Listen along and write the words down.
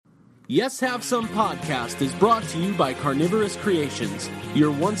Yes Have Some podcast is brought to you by Carnivorous Creations, your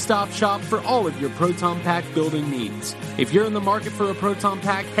one-stop shop for all of your Proton Pack building needs. If you're in the market for a Proton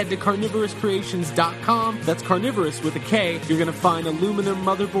Pack, head to carnivorouscreations.com. That's carnivorous with a K. You're going to find aluminum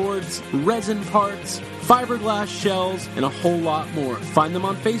motherboards, resin parts, fiberglass shells, and a whole lot more. Find them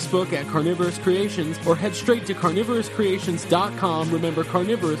on Facebook at Carnivorous Creations or head straight to carnivorouscreations.com. Remember,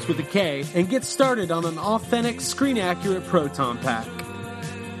 carnivorous with a K, and get started on an authentic, screen-accurate Proton Pack.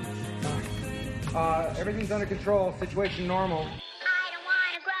 Everything's under control. Situation normal. I don't want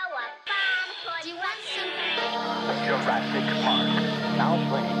to grow up. Do you want some? Jurassic Park. Now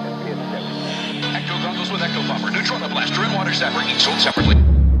playing at PS7. Ecto goggles with Ecto Bomber, Neutron Blaster, and Water Zapper, each sold separately.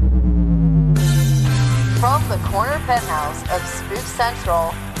 From the corner penthouse of Spook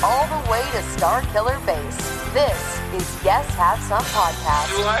Central all the way to Star Killer Base, this is Yes Have Some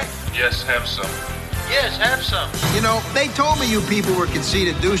podcast. Do I? Yes, have some. Yes, have some. You know, they told me you people were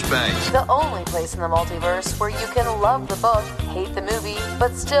conceited douchebags. The only place in the multiverse where you can love the book, hate the movie,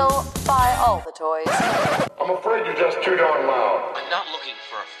 but still buy all the toys. I'm afraid you're just too darn loud. I'm not looking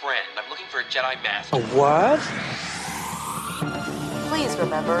for a friend. I'm looking for a Jedi Master. What? Please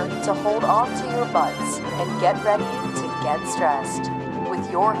remember to hold on to your butts and get ready to get stressed. With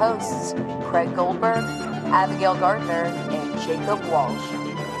your hosts, Craig Goldberg, Abigail Gardner, and Jacob Walsh.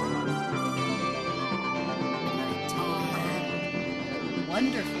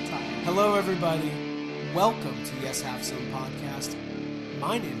 Wonderful time. Hello, everybody. Welcome to Yes Have Some podcast.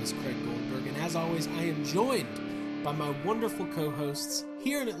 My name is Craig Goldberg, and as always, I am joined by my wonderful co-hosts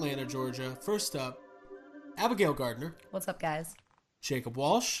here in Atlanta, Georgia. First up, Abigail Gardner. What's up, guys? Jacob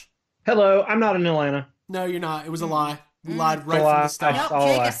Walsh. Hello, I'm not in Atlanta. No, you're not. It was a lie. We lied right from the start. Nope, all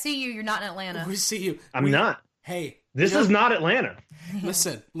Jake, I lie. see you. You're not in Atlanta. We see you. I'm not. Hey. This is not Atlanta.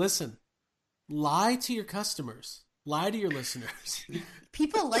 Listen. Lie to your customers. Lie to your listeners.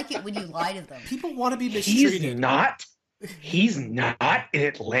 People like it when you lie to them. People want to be mistreated. He's not in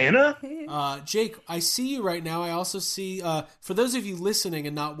Atlanta? Jake, I see you right now. I also see, for those of you listening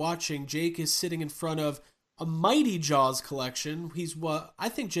and not watching, Jake is sitting in front of a mighty Jaws collection. I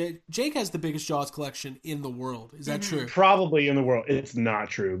think Jake has the biggest Jaws collection in the world. Is that true? Probably in the world. It's not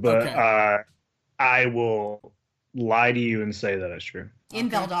true, but Okay. I will lie to you and say that it's true. In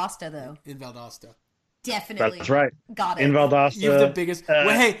Valdosta, though. In Valdosta. Definitely. That's right. Got it. In Valdosta. You have the biggest...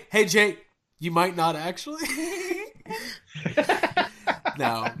 hey, Jake, you might not actually...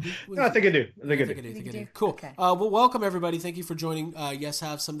 No. No, I think I do. I think I do. Cool. Okay. Well, welcome everybody. Thank you for joining Yes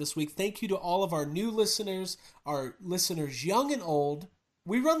Have Some this week. Thank you to all of our new listeners, our listeners young and old.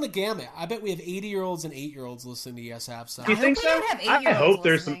 We run the gamut. I bet we have 80-year-olds and 8-year-olds listening to Yes Have Some. Do you think we so? don't have I 8-year-olds hope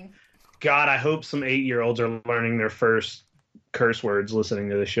there's some... listening. God, I hope some 8-year-olds are learning their first curse words listening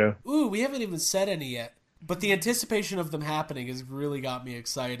to this show. Ooh, we haven't even said any yet. But the anticipation of them happening has really got me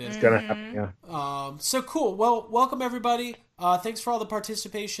excited. It's gonna happen, yeah. So cool. Well, welcome everybody. Thanks for all the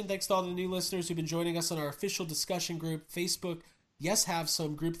participation. Thanks to all the new listeners who've been joining us on our official discussion group, Facebook. Yes, Have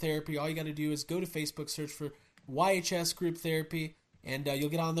Some Group Therapy. All you got to do is go to Facebook, search for YHS Group Therapy, and you'll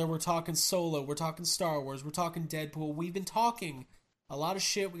get on there. We're talking Solo. We're talking Star Wars. We're talking Deadpool. We've been talking a lot of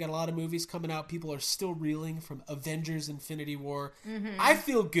shit. We got a lot of movies coming out. People are still reeling from Avengers Infinity War. I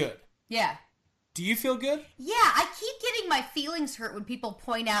feel good. Yeah. Do you feel good? Yeah, I keep getting my feelings hurt when people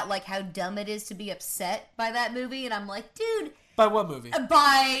point out like how dumb it is to be upset by that movie, and I'm like, dude, By what movie?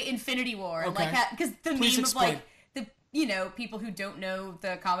 by Infinity War, Okay. like because the Please meme explain. of like the people who don't know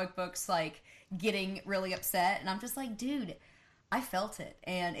the comic books like getting really upset, and I'm just like, dude, I felt it,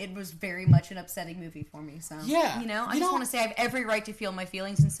 and it was very much an upsetting movie for me. So Yeah. I just want to say I have every right to feel my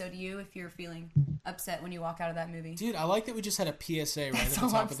feelings, and so do you if you're feeling upset when you walk out of that movie. Dude, I like that we just had a PSA right That's at the all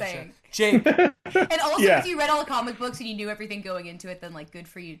top I'm of the saying. show. Jake. And also, Yeah. if you read all the comic books and you knew everything going into it, then like good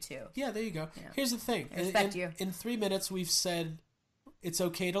for you too. Yeah, there you go. Here's the thing. I respect you. In 3 minutes, we've said it's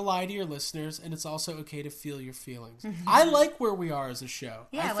okay to lie to your listeners, and it's also okay to feel your feelings. I like where we are as a show.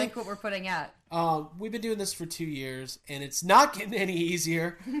 Yeah, I think, like what we're putting out. we've been doing this for 2 years, and it's not getting any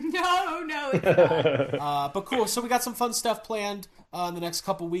easier. No, it's not. But cool. So we got some fun stuff planned in the next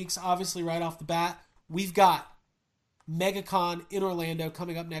couple weeks. Obviously, right off the bat, we've got MegaCon in Orlando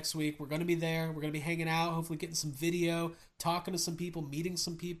coming up next week. We're going to be there. We're going to be hanging out, hopefully getting some video, talking to some people, meeting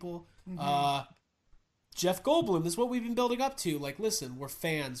some people. Jeff Goldblum, this is what we've been building up to. Like, listen, we're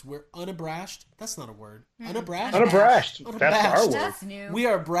fans. We're unabashed. That's not a word. Unabashed? Unabashed. Unabashed. That's our word. That's new. We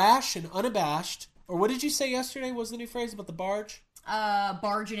are brash and unabashed. Or what did you say yesterday? What was the new phrase about the barge?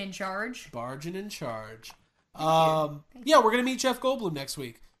 Barging in charge. Barging in charge. Yeah, we're going to meet Jeff Goldblum next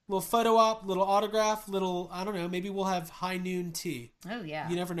week. Little photo op, little autograph, little, I don't know, maybe we'll have high noon tea. Oh, yeah.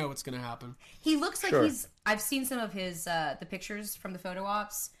 You never know what's going to happen. He looks like Sure. I've seen some of his, the pictures from the photo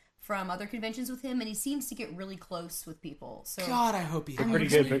ops from other conventions with him, and he seems to get really close with people. So God, I hope he They're hugs pretty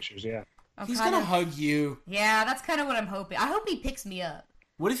good me. pictures, yeah. He's going to hug you. Yeah, that's kind of what I'm hoping. I hope he picks me up.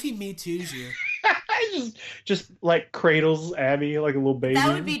 What if he Me Too's you? just like cradles Abby like a little baby.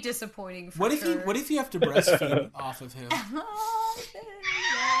 That would be disappointing. What if you have to breastfeed off of him?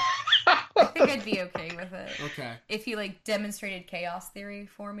 I think I'd be okay with it. Okay. If he like demonstrated chaos theory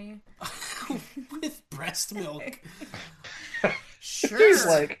for me. With breast milk. Sure. He's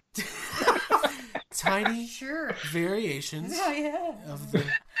like tiny variations of the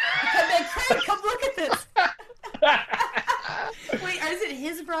Craig, come look at this. Wait, is it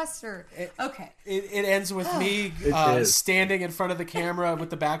his breast or okay? It ends with me standing in front of the camera with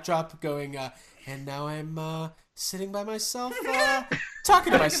the backdrop going, and now I'm sitting by myself,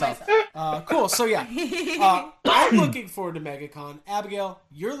 talking to myself. Cool. So yeah, I'm looking forward to MegaCon. Abigail,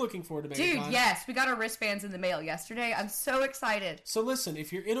 you're looking forward to MegaCon. Dude, yes, we got our wristbands in the mail yesterday. I'm so excited. So listen,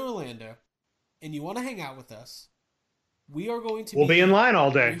 if you're in Orlando and you want to hang out with us, we are going to. We'll be in line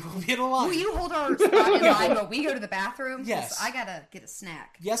all day. We'll be in a line. Will you hold our spot in line while we go to the bathroom? Yes. I gotta get a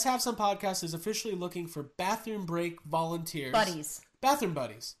snack. Yes, Have Some Podcast is officially looking for bathroom break volunteers. Buddies. Bathroom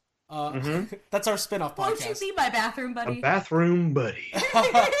buddies. That's our spin-off podcast. Won't you be my bathroom buddy? A bathroom buddy.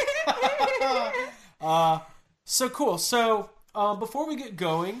 So cool. So before we get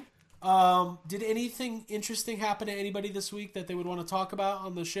going, did anything interesting happen to anybody this week that they would want to talk about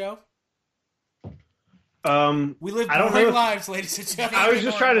on the show? We live boring lives, ladies and gentlemen. I was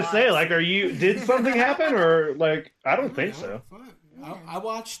just trying to say, like, did something happen, or like, I don't think so. I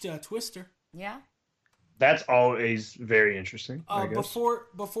watched Twister. Yeah. That's always very interesting. I guess.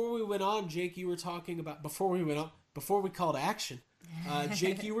 Before we went on, Jake, you were talking about before we called action.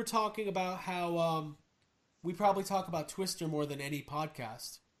 Jake, you were talking about how we probably talk about Twister more than any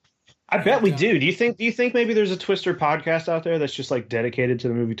podcast. I bet we do. Do you think maybe there's a Twister podcast out there that's just like dedicated to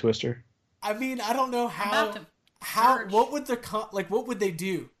the movie Twister? I mean, I don't know what would they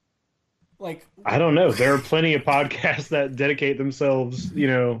do? Like, I don't know. There are plenty of podcasts that dedicate themselves,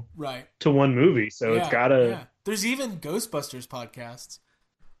 right to one movie. So it's gotta. Yeah. There's even Ghostbusters podcasts.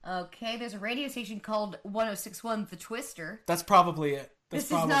 Okay, there's a radio station called 106.1 The Twister. That's probably it. This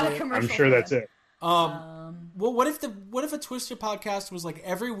is not a commercial. I'm sure that's it. Well, what if a Twister podcast was like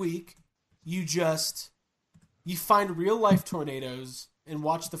every week you find real life tornadoes and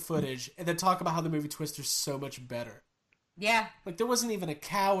watch the footage and then talk about how the movie Twister's so much better. Yeah. Like there wasn't even a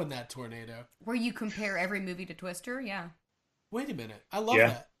cow in that tornado. Where you compare every movie to Twister, yeah. Wait a minute. I love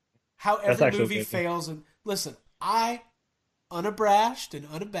that. How every movie fails and listen, I unabashed and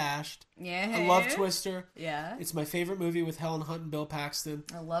unabashed. Yeah. I love Twister. Yeah. It's my favorite movie with Helen Hunt and Bill Paxton.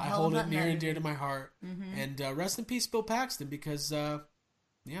 I love Helen hold Hunt it near and dear to my heart. Mm-hmm. And rest in peace, Bill Paxton, because that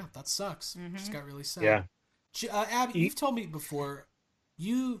sucks. Mm-hmm. Just got really sad. Yeah. Abby, you've told me before,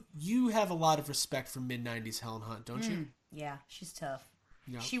 you have a lot of respect for mid-90s Helen Hunt, don't you? Yeah, she's tough.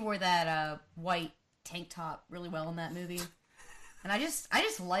 Yeah. She wore that white tank top really well in that movie. And I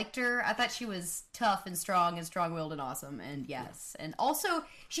just liked her. I thought she was tough and strong-willed and awesome. And yes, and also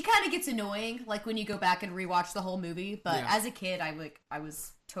she kind of gets annoying, like when you go back and rewatch the whole movie. But as a kid, I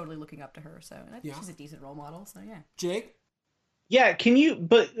was totally looking up to her. So and I think she's a decent role model. So yeah. Jake. Yeah, can you?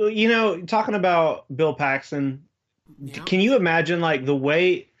 But talking about Bill Paxton, can you imagine like the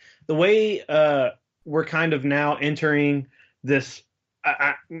way we're kind of now entering this?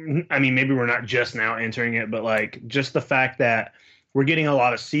 I mean, maybe we're not just now entering it, but like just the fact that we're getting a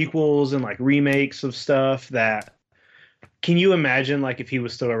lot of sequels and like remakes of stuff. That can you imagine like if he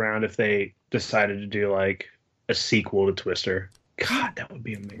was still around, if they decided to do like a sequel to Twister? God, that would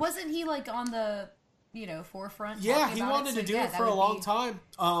be amazing. Wasn't he like on the forefront? Yeah, he wanted to do it for a long time.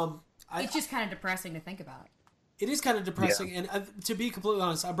 It's just kind of depressing to think about. It is kind of depressing, and to be completely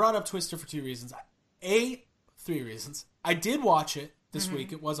honest, I brought up Twister for 2 reasons. Three reasons. I did watch it this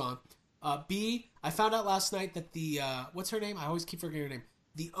week. It was on. B, I found out last night that the what's her name? I always keep forgetting her name.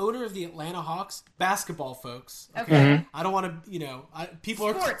 The owner of the Atlanta Hawks, basketball folks. Okay. I don't want to, people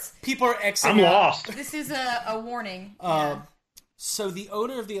are Xing I'm out. lost. This is a warning. So the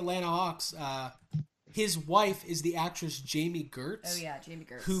owner of the Atlanta Hawks, his wife is the actress Jamie Gertz. Oh yeah, Jamie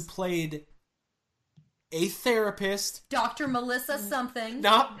Gertz. Who played a therapist. Dr. Melissa something.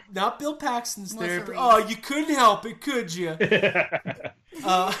 Not Bill Paxton's Melissa therapist. Reed. Oh, you couldn't help it, could you?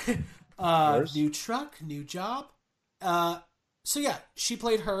 New truck, new job. So yeah, she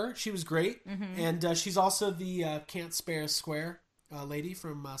played her. She was great. Mm-hmm. And she's also the Can't Spare a Square lady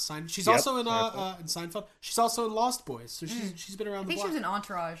from Seinfeld. She's also in Seinfeld. She's also in Lost Boys. So she's been around the block. I think she was in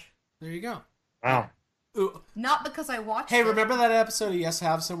Entourage. There you go. Wow. Ooh. Not because I watched Hey, remember that episode of Yes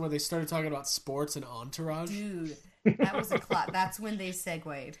Have Some where they started talking about sports and Entourage? Dude, That was a clock. That's when they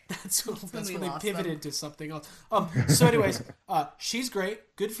segued. That's when we they lost pivoted to something else. So anyways, she's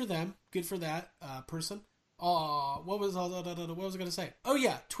great. Good for them. Good for that person. What was I going to say? Oh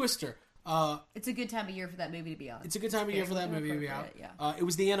yeah, Twister. It's a good time of year for that movie to be out. It's a good time of year for that movie to be out. Yeah. It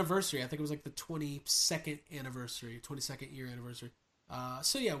was the anniversary. I think it was like the 22nd year anniversary.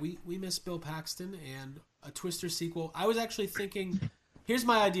 So yeah, we miss Bill Paxton and a Twister sequel. I was actually thinking, here's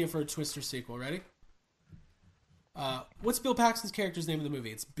my idea for a Twister sequel. Ready? What's Bill Paxton's character's name in the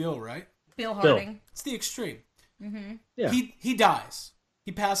movie? It's Bill, right? Bill Harding. It's the Extreme. Mm-hmm. Yeah. He dies.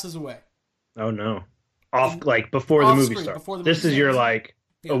 He passes away. Oh no! Before the movie screen, starts. before the This movie is your starts.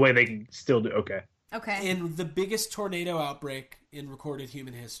 a way they can still do. Okay. Okay. In the biggest tornado outbreak in recorded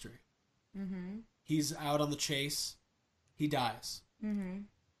human history. Mm-hmm. He's out on the chase. He dies. Mm-hmm.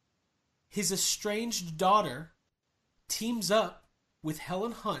 His estranged daughter teams up with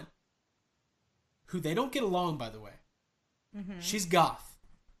Helen Hunt, who they don't get along, by the way. Mm-hmm. She's goth.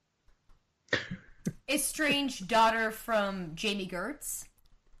 Estranged daughter from Jamie Gertz.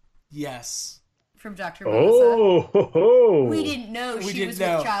 Yes. From Dr. Melissa. Oh, we didn't know she was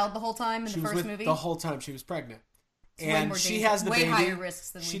with child the whole time in the first movie. The whole time she was pregnant. It's way and more she dangerous, has the way baby. higher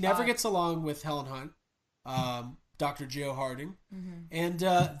risks than she we never thought. gets along with Helen Hunt, Dr. Joe Harding, Mm-hmm. and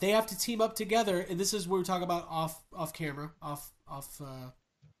they have to team up together. And this is where we talk about off camera,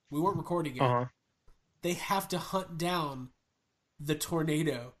 we weren't recording yet. Uh-huh. They have to hunt down the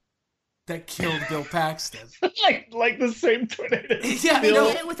tornado that killed Bill Paxton. like the same tornado. Yeah, They no.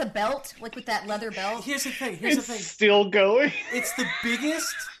 did it with a belt, like with that leather belt. Here's the thing. It's still going. It's the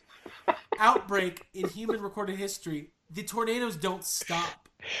biggest outbreak in human recorded history. The tornadoes don't stop.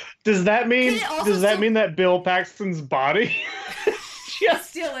 Does that mean that Bill Paxton's body Just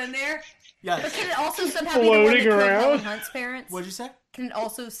still in there? Yes. But can it also somehow be the one that floating killed around? Helen Hunt's parents? What'd you say? Can it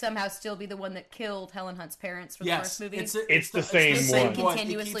also somehow still be the one that killed Helen Hunt's parents from the Yes, first movie? It's the same one.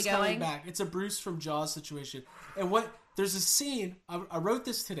 Continuously It keeps coming going? back. It's a Bruce from Jaws situation. And there's a scene, I wrote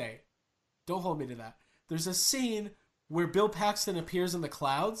this today. Don't hold me to that. There's a scene where Bill Paxton appears in the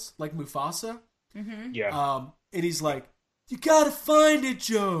clouds, like Mufasa. Mm-hmm. Yeah. And he's like, "You gotta find it,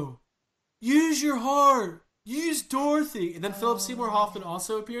 Joe. Use your heart. Use Dorothy." And then Philip Seymour Hoffman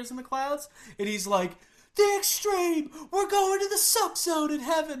also appears in the clouds. And he's like, "The Extreme. We're going to the suck zone in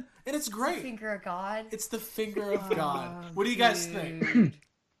heaven." And it's great. Finger of God. It's the finger of God. What do you guys think?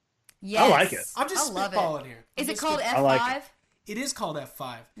 Yes. I like it. I'm just spitballing here. Is it called I F5? like It is called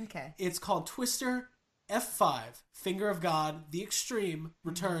F5. Okay. It's called Twister F5. Finger of God, the Extreme,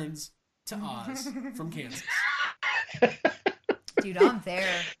 returns to Oz from Kansas. Dude, I'm there.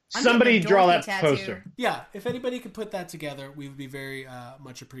 I'm Somebody getting a draw Dorothy that tattoo. poster. Yeah, if anybody could put that together, we would be very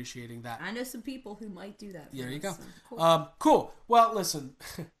much appreciating that. I know some people who might do that. There you go. Cool. Cool. Well, listen,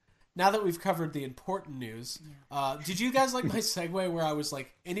 now that we've covered the important news, did you guys like my segue where I was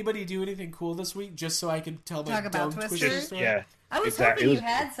like, anybody do anything cool this week just so I could tell my Talk about dumb Twister? Twister story? Yeah. I was exactly. hoping you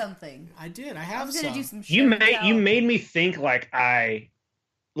had something. I did. I I have was going to do some. some You shit. made me think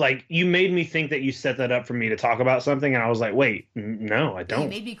you made me think that you set that up for me to talk about something, and I was like, wait, no, I You don't.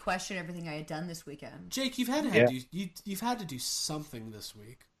 made me question everything I had done this weekend. Jake, you've had to you've had to do something this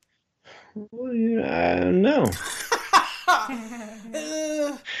week. No.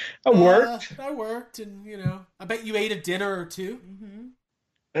 I worked. I worked, and I bet you ate a dinner or two.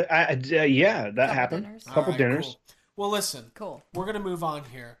 Mm-hmm. Yeah, that Couple happened. dinners. Couple All right, dinners. Cool. Well, listen. Cool. We're gonna move on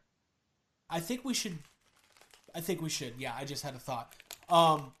here. I think we should. Yeah, I just had a thought.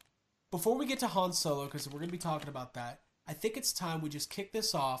 Before we get to Han Solo, because we're gonna be talking about that, I think it's time we just kick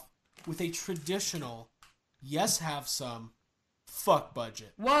this off with a traditional, yes, have some, fuck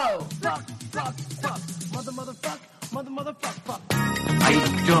budget. Whoa. Fuck, motherfuck. I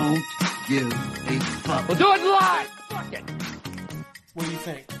don't give a fuck. We'll do it live. Fuck it. What do you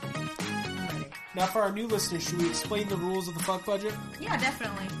think? Now, for our new listeners, should we explain the rules of the fuck budget? Yeah,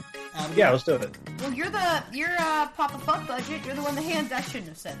 definitely. Abigail? Yeah, let's do it. Well, you're Papa Fuck Budget. You're the one that hands. I shouldn't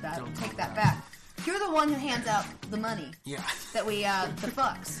have said that. Take that back. You're the one who hands out the money. Yeah. That we the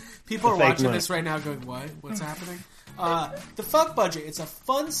fucks. People are fake watching money. this right now going, what? What's happening? The fuck budget. It's a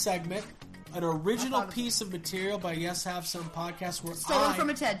fun segment, an original piece of material by Yes Have Some Podcast where Stolen from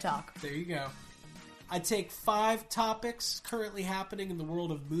a TED Talk. There you go. I take 5 topics currently happening in the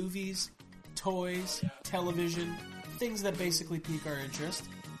world of movies, toys, television, things that basically pique our interest,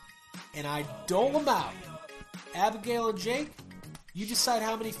 and I dole them out. Abigail and Jake, you decide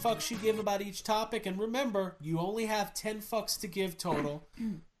how many fucks you give about each topic, and remember, you only have 10 fucks to give total.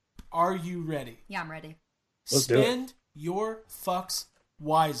 Are you ready? Yeah, I'm ready. Let's do it. Spend your fucks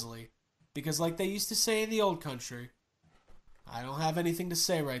wisely, because like they used to say in the old country, I don't have anything to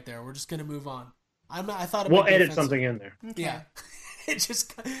say right there. We're just going to move on. I thought it we'll might be edit offensive. something in there. Okay. Yeah. It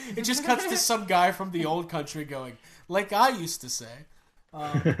just cuts to some guy from the old country going, like I used to say.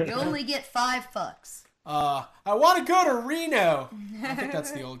 You only get 5 fucks. I want to go to Reno. I think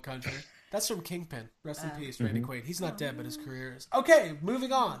that's the old country. That's from Kingpin. Rest in peace, Randy Quaid. He's not dead, but his career is. Okay,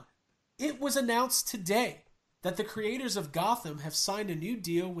 moving on. It was announced today that the creators of Gotham have signed a new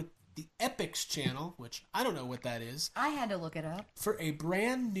deal with the Epix channel, which I don't know what that is. I had to look it up. For a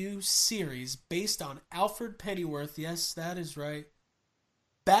brand new series based on Alfred Pennyworth. Yes, that is right.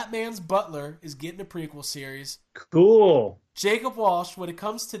 Batman's Butler is getting a prequel series. Cool. Jacob Walsh, when it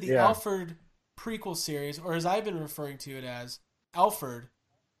comes to the Alfred prequel series, or as I've been referring to it as, Alfred,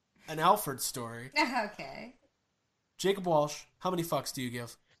 an Alfred story. Okay. Jacob Walsh, how many fucks do you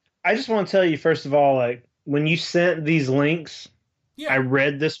give? I just want to tell you, first of all, like, when you sent these links, I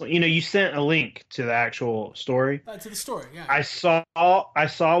read this one. You know, you sent a link to the actual story. To the story, yeah. I saw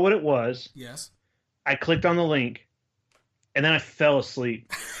what it was. Yes. I clicked on the link, and then I fell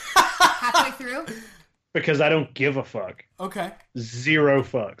asleep. Halfway through? Because I don't give a fuck. Okay. 0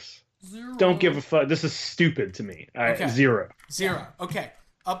 fucks. 0. Don't give a fuck. This is stupid to me. Okay. 0. 0. Okay.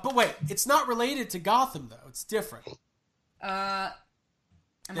 But wait, it's not related to Gotham, though. It's different. There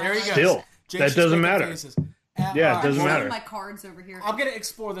you go. Still, that doesn't matter. Yeah, it doesn't matter. My cards over here. I'm going to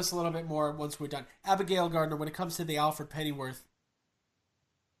explore this a little bit more once we're done. Abigail Gardner, when it comes to the Alfred Pennyworth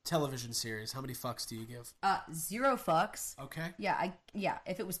television series, how many fucks do you give? 0 fucks. Okay. Yeah,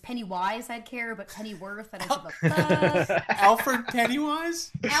 if it was Pennywise, I'd care, but Pennyworth, I don't give a fuck. Alfred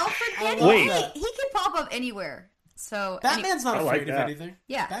Pennywise? Alfred Pennywise? He can pop up anywhere. So Batman's not afraid of anything.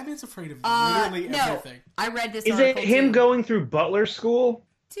 Yeah. Batman's afraid of literally everything. I read this Is it him going through Butler School?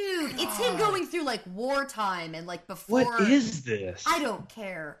 Dude, it's him going through, like, wartime and, like, before... What is this? I don't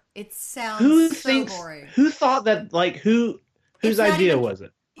care. It sounds boring. Who thought that, like, whose idea was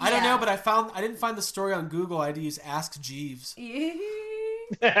it? I don't know, but I didn't find the story on Google. I had to use Ask Jeeves.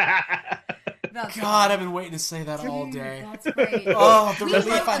 God, I've been waiting to say that all day. That's great. Oh, the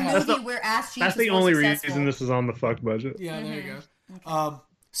relief I had. Where Ask Jeeves That's the only reason this is on the fuck budget. Yeah, there you go. Okay.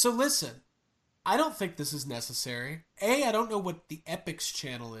 So listen, I don't think this is necessary. A, I don't know what the Epix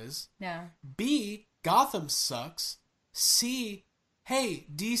channel is. No. B, Gotham sucks. C, hey,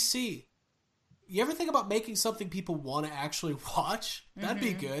 DC, you ever think about making something people want to actually watch? That'd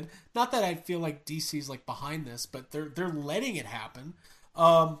be good. Not that I feel like DC's like behind this, but they're letting it happen.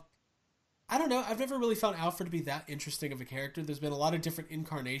 I don't know. I've never really found Alfred to be that interesting of a character. There's been a lot of different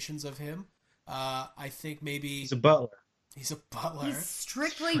incarnations of him. I think maybe he's a butler. He's a butler. He's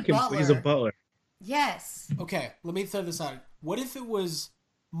strictly butler. He's a butler. Yes. Okay, let me throw this out. What if it was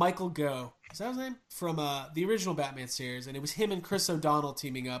Michael Gough? Is that his name? From the original Batman series, and it was him and Chris O'Donnell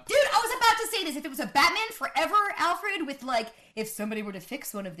teaming up. Dude, I was about to say this. If it was a Batman Forever Alfred with, like, if somebody were to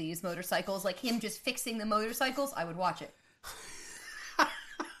fix one of these motorcycles, like him just fixing the motorcycles, I would watch it.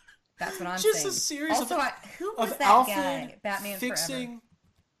 That's what I'm saying. Just a series also, who was that Alfred guy? Batman fixing... Forever.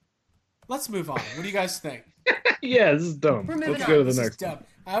 Let's move on. What do you guys think? Yeah, this is dumb. Let's go to the next one.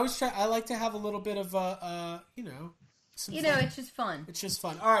 I like to have a little bit of some fun. It's just fun. It's just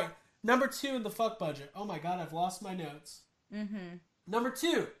fun. All right, number 2 in the fuck budget. Oh my god, I've lost my notes. Number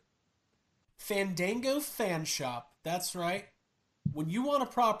 2, Fandango Fan Shop. That's right. When you want a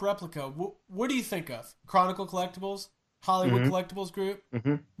prop replica, what do you think of? Chronicle Collectibles, Hollywood Collectibles Group,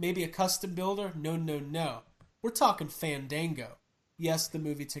 maybe a custom builder? No. We're talking Fandango. Yes, the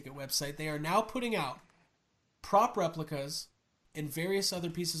movie ticket website. They are now putting out prop replicas and various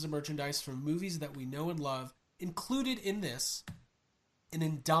other pieces of merchandise from movies that we know and love. Included in this, an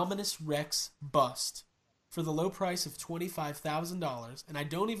Indominus Rex bust for the low price of $25,000. And I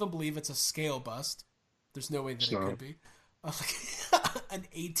don't even believe it's a scale bust. There's no way that it could be. An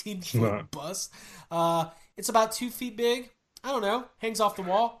 18-foot bust. It's about 2 feet big. I don't know. Hangs off the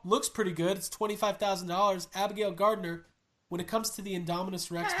wall. Looks pretty good. It's $25,000. Abigail Gardner, when it comes to the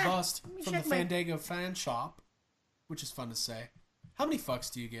Indominus Rex bust from the Fandango Fan Shop, which is fun to say, how many fucks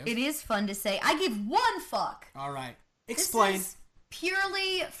do you give? It is fun to say. I give 1 fuck. All right. Explain. This is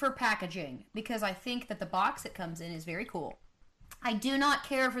purely for packaging, because I think that the box it comes in is very cool. I do not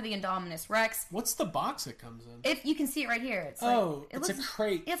care for the Indominus Rex. What's the box it comes in? If you can see it right here. It's it's a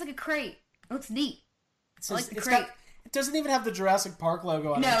crate. It's like a crate. It looks neat. I like the crate. It doesn't even have the Jurassic Park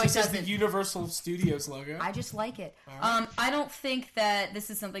logo on it. It just has the Universal Studios logo. I just like it. Right. I don't think that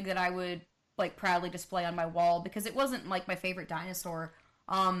this is something that I would like proudly display on my wall, because it wasn't like my favorite dinosaur.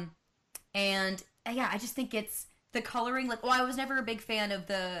 And yeah, I just think it's the coloring. Like, I was never a big fan of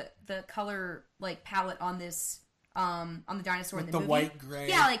the color like palette on this on the dinosaur in the movie. White gray.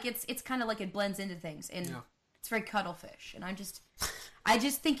 Yeah, like it's kind of like it blends into things. And It's very cuttlefish, and I just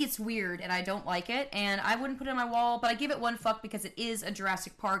think it's weird, and I don't like it, and I wouldn't put it on my wall, but I give it one fuck because it is a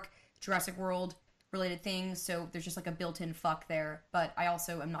Jurassic Park, Jurassic World related thing, so there's just like a built-in fuck there, but I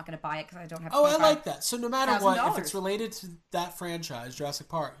also am not going to buy it because I don't have I like that. So no matter what, if $25,000. it's related to that franchise, Jurassic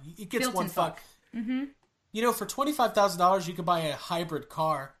Park, it gets Built-in one fuck. Mm-hmm. You know, for $25,000, you could buy a hybrid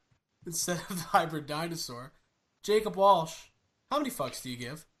car instead of the hybrid dinosaur. Jacob Walsh, how many fucks do you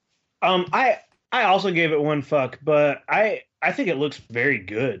give? I also gave it one fuck, but I think it looks very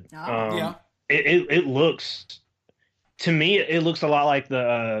good. Yeah. It looks, to me, it looks a lot like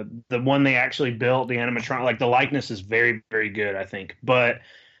the one they actually built, the animatronic. Like the likeness is very, very good, I think. But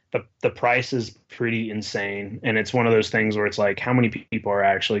the price is pretty insane, and it's one of those things where it's like, how many people are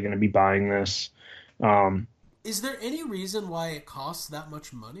actually going to be buying this? Is there any reason why it costs that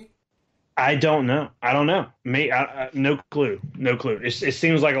much money? I don't know. No clue. It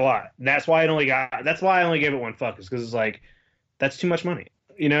seems like a lot. That's why I only gave it one fuck, is because it's like, that's too much money.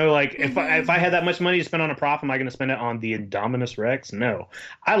 You know, like if I had that much money to spend on a prop, am I going to spend it on the Indominus Rex? No.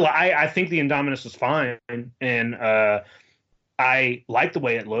 I think the Indominus is fine, and I like the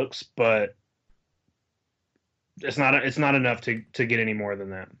way it looks, but it's not enough to get any more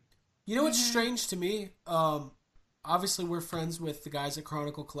than that. You know what's strange to me? Obviously, we're friends with the guys at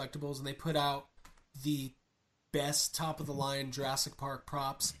Chronicle Collectibles, and they put out the best top-of-the-line Jurassic Park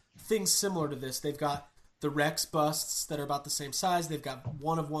props. Things similar to this. They've got the Rex busts that are about the same size. They've got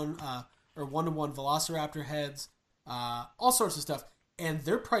one-to-one Velociraptor heads, all sorts of stuff. And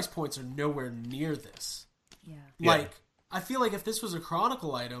their price points are nowhere near this. Yeah. Like, I feel like if this was a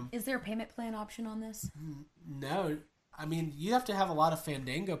Chronicle item... Is there a payment plan option on this? No. I mean, you have to have a lot of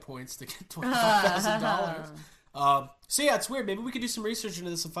Fandango points to get $25,000. So yeah, it's weird. Maybe we could do some research into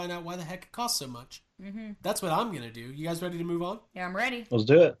this and find out why the heck it costs so much. Mm-hmm. That's what I'm going to do. You guys ready to move on? Yeah, I'm ready. Let's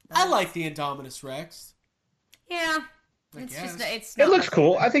do it. I like the Indominus Rex. Yeah. It looks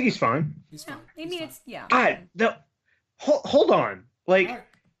cool. I think he's fine. He's fine. I mean, it's, yeah. Hold on. Like,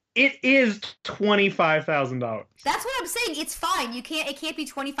 it is $25,000. That's what I'm saying. It's fine. It can't be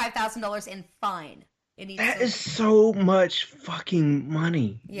 $25,000 and fine. That is so much fucking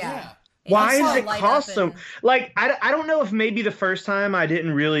money. Yeah. Why does it cost so? Like, I don't know if maybe the first time I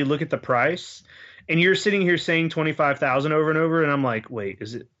didn't really look at the price, and you're sitting here saying 25,000 over and over, and I'm like, wait,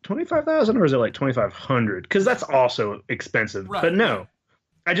 is it 25,000 or is it like 2,500? Because that's also expensive. Right. But no,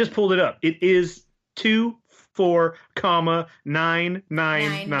 I just pulled it up. It is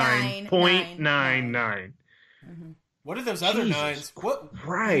 24,999.99. What are those other nines? What?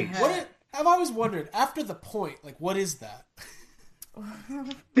 Right. I've always wondered, after the point, like, what is that? What's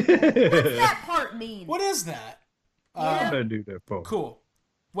that part mean? What is that? Cool.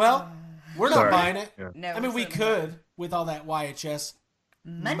 Well, we're not buying it. Yeah. No, I mean, we could with all that YHS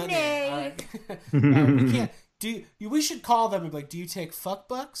money. All right. We can't. We should call them and be like, do you take fuck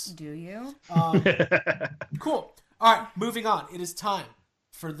bucks? Do you? Cool. All right, moving on. It is time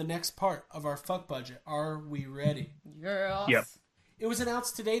for the next part of our fuck budget. Are we ready? Yes. Yep. It was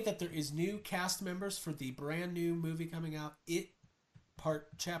announced today that there is new cast members for the brand new movie coming out, It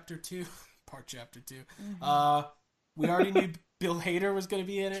Chapter 2. Mm-hmm. We already knew Bill Hader was going to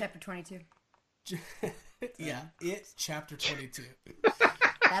be in it. Chapter 22. Yeah, It Chapter 22.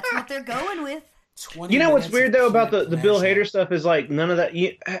 That's what they're going with. You know what's weird though about the Bill Hader stuff is like none of that.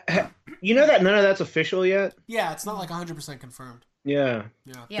 You know that none of that's official yet. Yeah, it's not like 100% confirmed. Yeah.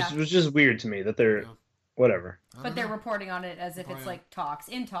 It was just weird to me that they're whatever. But they're reporting on it as if it's like talks.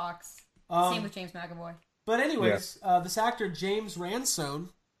 Same with James McAvoy. But anyways, this actor James Ransone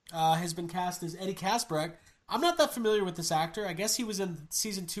has been cast as Eddie Kaspbrak. I'm not that familiar with this actor. I guess he was in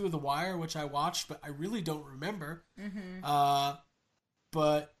season 2 of The Wire, which I watched, but I really don't remember. Mm-hmm.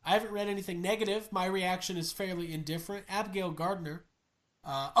 But I haven't read anything negative. My reaction is fairly indifferent. Abigail Gardner.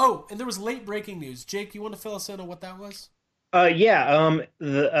 And there was late breaking news. Jake, you want to fill us in on what that was?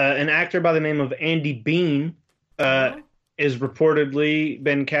 An actor by the name of Andy Bean is reportedly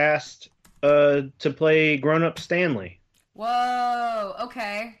been cast to play grown-up Stanley. Whoa,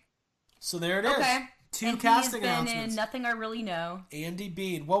 okay. So there it is. Okay. 2 casting he has been announcements. In Nothing I Really Know. Andy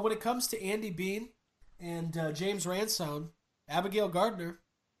Bean. Well, when it comes to Andy Bean and James Ransone, Abigail Gardner,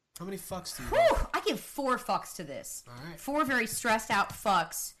 how many fucks do you give? I give 4 fucks to this. All right. 4 very stressed out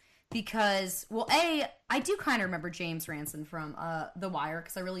fucks because, well, I do kind of remember James Ransone from The Wire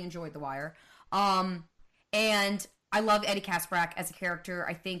because I really enjoyed The Wire. And I love Eddie Kaspbrak as a character.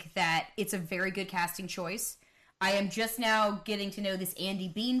 I think that it's a very good casting choice. I am just now getting to know this Andy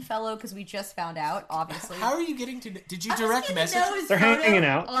Bean fellow because we just found out, obviously. How are you getting to... Did you direct message? They're hanging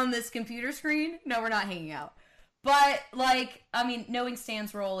out on this computer screen. No, we're not hanging out. But, like, I mean, knowing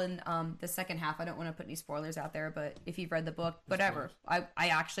Stan's role in the second half, I don't want to put any spoilers out there, but if you've read the book, whatever. I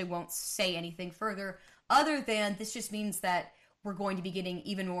actually won't say anything further other than this just means that we're going to be getting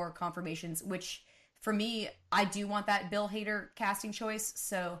even more confirmations, which, for me, I do want that Bill Hader casting choice,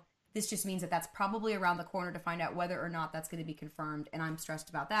 so this just means that that's probably around the corner to find out whether or not that's going to be confirmed, and I'm stressed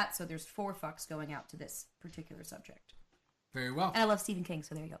about that, so there's 4 fucks going out to this particular subject. Very well. And I love Stephen King,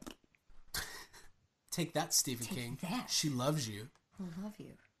 so there you go. Take that, Stephen King. That. She loves you. I love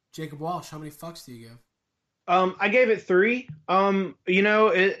you. Jacob Walsh, how many fucks do you give? I gave it 3. I'm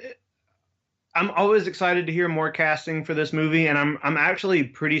always excited to hear more casting for this movie, and I'm actually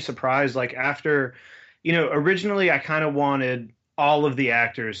pretty surprised. Like, after, originally I kind of wanted all of the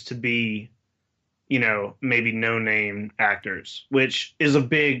actors to be, maybe no-name actors, which is a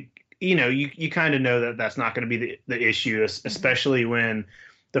big, you kind of know that that's not going to be the issue, especially when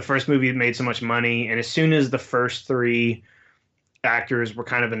the first movie made so much money, and as soon as the first 3 actors were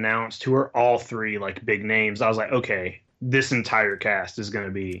kind of announced, who are all 3 like big names, I was like, okay, this entire cast is going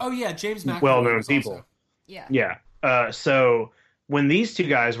to be James McAvoy well-known people. Also. Yeah. So when these 2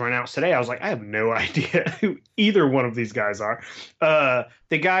 guys were announced today, I was like, I have no idea who either one of these guys are.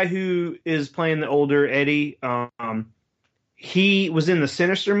 The guy who is playing the older Eddie, he was in the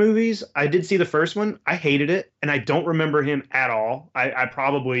Sinister movies. I did see the first one. I hated it, and I don't remember him at all. I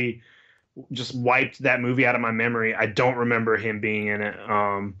probably just wiped that movie out of my memory. I don't remember him being in it.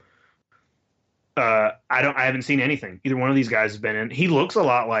 I haven't seen anything either one of these guys has been in. He looks a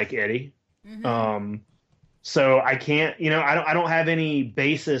lot like Eddie. Mm-hmm. So I can't, I don't have any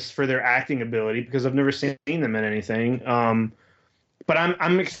basis for their acting ability because I've never seen them in anything. But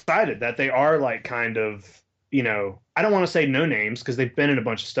I'm excited that they are like kind of, I don't want to say no names because they've been in a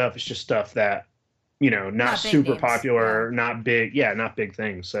bunch of stuff. It's just stuff that, not super names. Popular, not big. Yeah, not big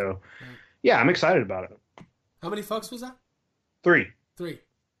things. So, yeah, I'm excited about it. How many fucks was that? 3.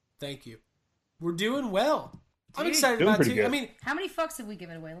 Thank you. We're doing well. I'm Dude, excited about it too. Good. I mean, how many fucks have we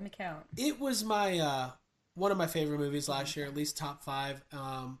given away? Let me count. It was my one of my favorite movies last year, at least top 5.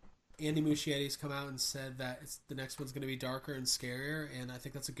 Andy Muschietti's come out and said that the next one's going to be darker and scarier, and I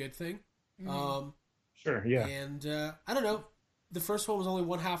think that's a good thing. Mm-hmm. Sure, yeah. And I don't know. The first one was only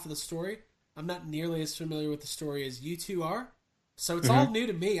one half of the story. I'm not nearly as familiar with the story as you 2 are, so it's all new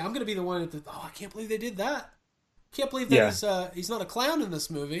to me. I'm going to be the one that, I can't believe they did that. Can't believe that he's not a clown in this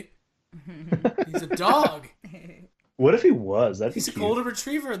movie. He's a dog. What if he was? He's a golden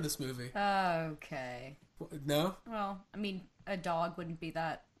retriever in this movie. Okay. No? Well, I mean, a dog wouldn't be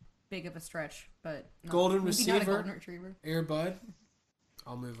that big of a stretch, but golden receiver, not a golden retriever. Air Bud.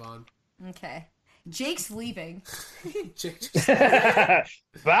 I'll move on. Okay. Jake's leaving.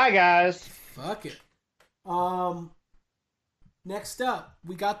 Bye, guys. Fuck it. Next up,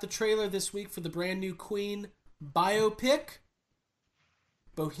 we got the trailer this week for the brand new Queen biopic,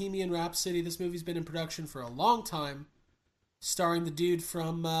 Bohemian Rhapsody. This movie's been in production for a long time, starring the dude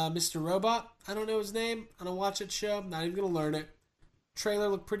from Mr. Robot. I don't know his name. I don't watch that show. I'm not even going to learn it. Trailer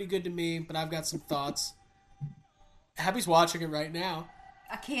looked pretty good to me, but I've got some thoughts. Abby's watching it right now.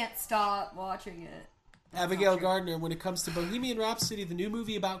 I can't stop watching it. Abigail Gardner, when it comes to Bohemian Rhapsody, the new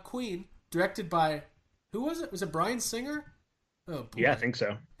movie about Queen, directed by, who was it? Was it Bryan Singer? Oh, boy. Yeah, I think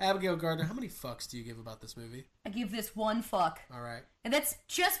so. Abigail Gardner, how many fucks do you give about this movie? I give this 1 fuck. All right. And that's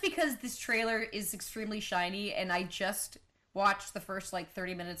just because this trailer is extremely shiny, and I just watched the first,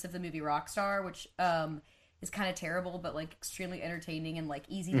 30 minutes of the movie Rockstar, which is kind of terrible, but, extremely entertaining and,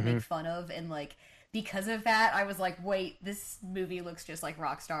 easy to make fun of, and, because of that, I was like, wait, this movie looks just like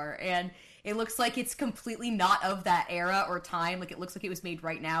Rockstar, and it looks like it's completely not of that era or time. It looks like it was made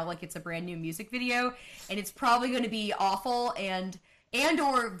right now, it's a brand new music video, and it's probably going to be awful and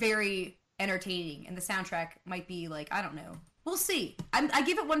or very entertaining, and the soundtrack might be, I don't know. We'll see. I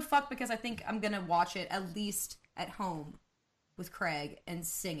give it 1 fuck because I think I'm going to watch it at least at home with Craig and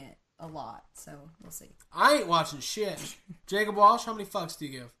sing it a lot, so we'll see. I ain't watching shit. Jacob Walsh, how many fucks do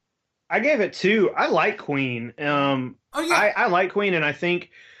you give? I gave it 2. I like Queen. I like Queen, and I think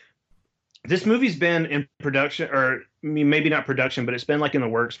this movie's been in production, or maybe not production, but it's been in the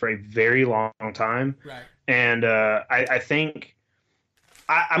works for a very long time. Right. And I think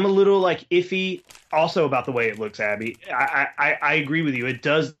I'm a little iffy also about the way it looks, Abby. I agree with you. It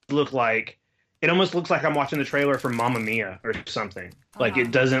does look it almost looks like I'm watching the trailer for Mamma Mia or something.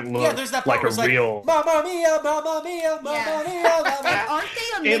 It doesn't look like a real... Mamma Mia, Mamma Mia, Mamma Mia. Aren't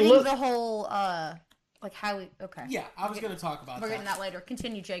they omitting the whole, how we... Okay. Yeah, I was going to talk about that. We're getting that later.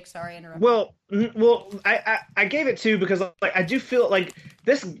 Continue, Jake. Sorry, I interrupted. Well, I gave it 2 because I do feel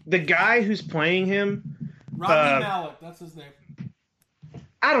the guy who's playing him... Rami Malek, that's his name.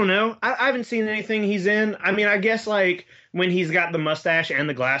 I don't know. I haven't seen anything he's in. I mean, I guess like when he's got the mustache and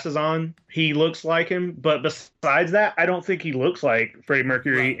the glasses on, he looks like him. But besides that, I don't think he looks like Freddie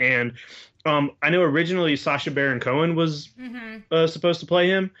Mercury. Right. And I know originally Sacha Baron Cohen was supposed to play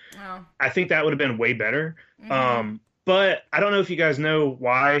him. Oh. I think that would have been way better. But I don't know if you guys know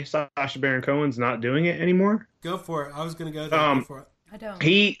why Sacha Baron Cohen's not doing it anymore. Go for it. I was going to go there. Go for it. I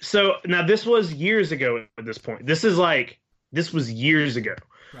don't. So now this was years ago at this point. This was years ago.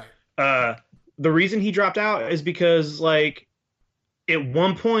 Right. The reason he dropped out is because like at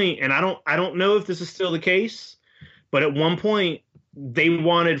one point, and I don't know if this is still the case, but at one point they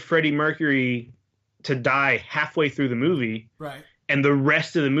wanted Freddie Mercury to die halfway through the movie. Right. And the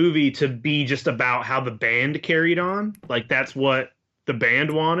rest of the movie to be just about how the band carried on. Like that's what the band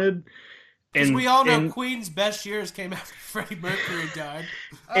wanted. Because we all know Queen's best years came after Freddie Mercury died.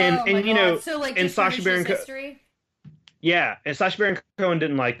 And you know, so like and Sacha Baron Cohen. Yeah, and Sacha Baron Cohen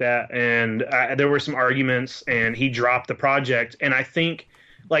didn't like that, and there were some arguments, and he dropped the project. And I think,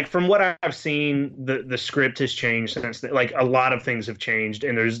 like from what I've seen, the script has changed since. Like a lot of things have changed,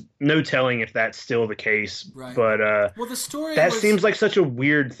 and there's no telling if that's still the case. Right. But well, the story seems like such a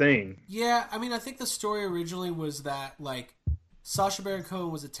weird thing. Yeah, I mean, I think the story originally was that like Sacha Baron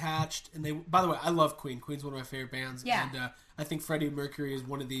Cohen was attached, and they. By the way, I love Queen. Queen's one of my favorite bands. Yeah. And I think Freddie Mercury is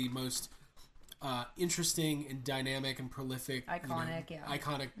one of the most interesting and dynamic and prolific,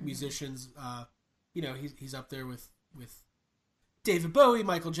 iconic musicians. You know, he's up there with David Bowie,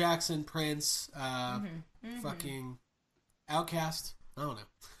 Michael Jackson, Prince, fucking Outkast. I don't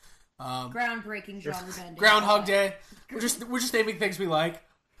know. Groundbreaking genre bending. Groundhog Day. We're just naming things we like.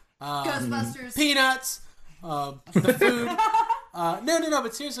 Ghostbusters. Peanuts. The food. No.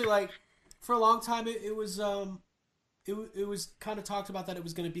 But seriously, like for a long time, it was. It was kind of talked about that it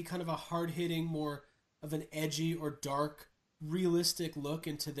was going to be kind of a hard-hitting, more of an edgy or dark, realistic look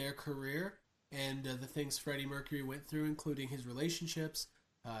into their career and the things Freddie Mercury went through, including his relationships,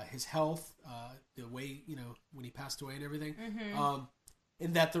 his health, the way, you know, when he passed away and everything.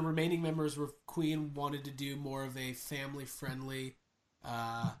 And that the remaining members of Queen wanted to do more of a family-friendly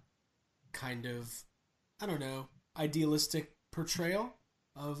kind of, I don't know, idealistic portrayal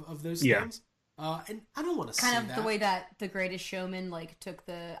of those things. And I don't want to see that. Kind of the way that The Greatest Showman like took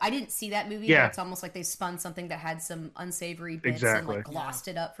the... I didn't see that movie, Yeah. but it's almost like they spun something that had some unsavory bits Exactly. and like glossed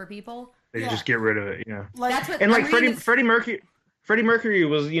it up for people. They just get rid of it. Yeah. Like, That's what And like I'm reading Freddie Mercury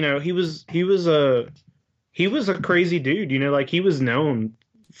was, you know, he was a crazy dude, you know, like he was known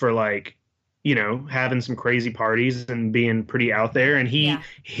for like, you know, having some crazy parties and being pretty out there, and he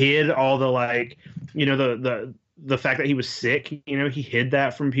hid all the like, you know, the fact that he was sick, you know, he hid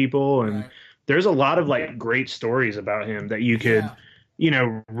that from people, and there's a lot of like great stories about him that you could you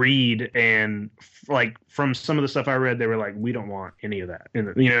know, read, and like from some of the stuff I read, they were like, we don't want any of that.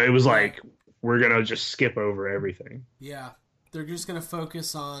 And you know, it was like, we're gonna just skip over everything. Yeah, they're just gonna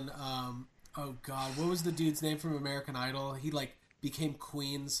focus on oh god, what was the dude's name from American Idol? He like became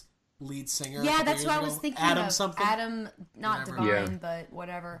Queen's lead singer. Yeah, that's what I was thinking. Adam of. something. Adam, not Whatever. Divine, but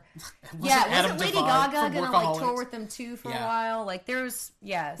whatever. Adam wasn't Lady Devine Gaga from gonna like tour Workaholics? with them too for a while? Like there's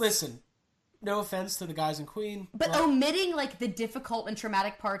Listen, no offense to the guys in Queen, but omitting like the difficult and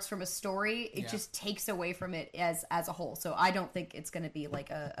traumatic parts from a story, it just takes away from it as a whole. So I don't think it's going to be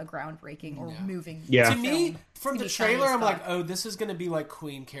like a groundbreaking or moving. To me, from the trailer, I'm like, oh, this is going to be like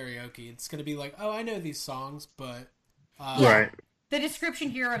Queen karaoke. It's going to be like, oh, I know these songs, but right. The description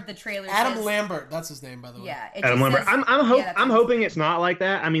here of the trailer. Adam says, Lambert, that's his name, by the way. Yeah, Adam Lambert. I'm hoping it's not like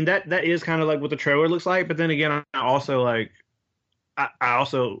that. I mean, that is kind of like what the trailer looks like. But then again, I also like. I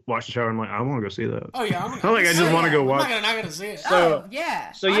also watched the show and I'm like, I want to go see that. Oh yeah, I just want to go watch. I'm not gonna see it. So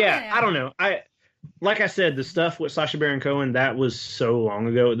yeah. So yeah, I don't know. Like I said, the stuff with Sacha Baron Cohen, that was so long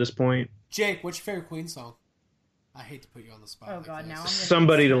ago at this point. Jake, what's your favorite Queen song? I hate to put you on the spot. Oh god, now I'm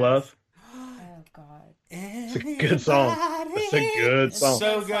Somebody to Love. Oh god. It's a good song. It's a good song.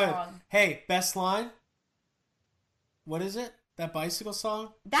 So good. Hey, best line. What is it? That bicycle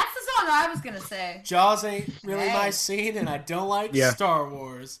song? That's the song I was gonna say. Jaws ain't really my scene, and I don't like Star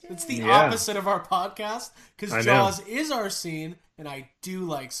Wars. It's the opposite of our podcast, because Jaws is our scene, and I do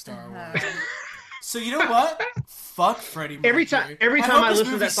like Star Wars. So you know what? Fuck Freddie Mercury. Every time I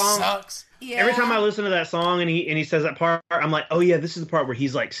listen to that song, sucks. Yeah. Every time I listen to that song and he says that part, I'm like, oh yeah, this is the part where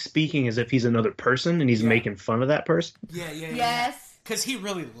he's like speaking as if he's another person and he's making fun of that person. Yeah. Yes. Because he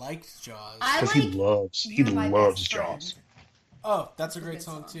really liked Jaws. Because he loves Jaws. Oh, that's a great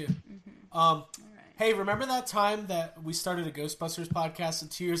song too. Mm-hmm. Hey, remember that time that we started a Ghostbusters podcast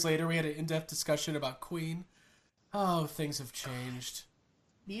and 2 years later we had an in-depth discussion about Queen? Oh, things have changed.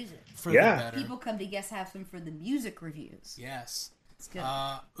 Music. For the better. People come to Guest Half Them for the music reviews. Yes. It's good.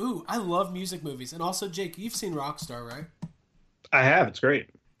 Ooh, I love music movies. And also, Jake, you've seen Rockstar, right? I have. It's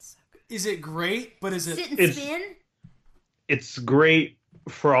great. Is it great? But is it... Sit and spin? It's great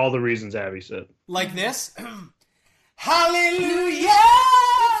for all the reasons Abby said. Like this? Hallelujah! You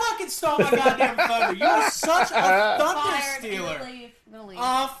fucking stole my goddamn thunder. You're such a thunder stealer. I'm gonna leave.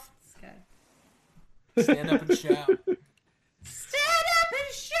 Off. Okay. Stand up and shout. Stand up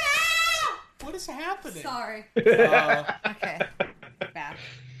and shout! What is happening? Sorry. Okay. Back.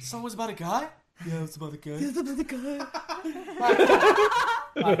 Song was about a guy? Yeah, it's about a guy. It's about a guy.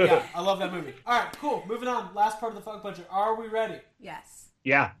 Yeah, I love that movie. All right, cool. Moving on. Last part of the fuck budget. Are we ready? Yes.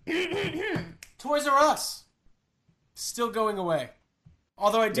 Yeah. Toys R Us. Still going away.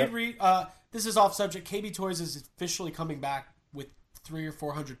 Although I did read, this is off subject, KB Toys is officially coming back with 300 or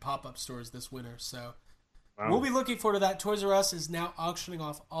 400 pop-up stores this winter, so we'll be looking forward to that. Toys R Us is now auctioning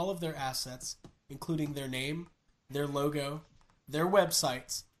off all of their assets, including their name, their logo, their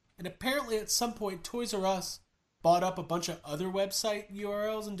websites, and apparently at some point Toys R Us bought up a bunch of other website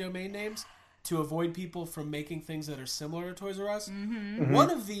URLs and domain names to avoid people from making things that are similar to Toys R Us. Mm-hmm.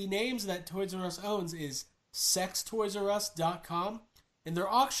 One of the names that Toys R Us owns is sextoysrus.com, and they're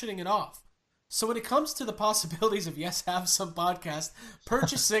auctioning it off. So when it comes to the possibilities of Yes Have Some podcast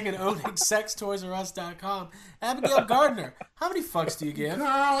purchasing and owning sextoysrus.com, Abigail Gardner, how many fucks do you give?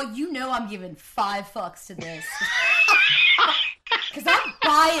 Girl, you know I'm giving 5 fucks to this. Because I'm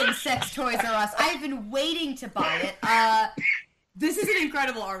buying Sex Toys R Us. I've been waiting to buy it. This is an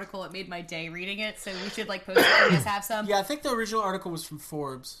incredible article. It made my day reading it, so we should post it for Yes Have Some. Yeah, I think the original article was from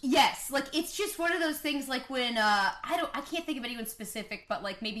Forbes. Yes, it's just one of those things when I can't think of anyone specific, but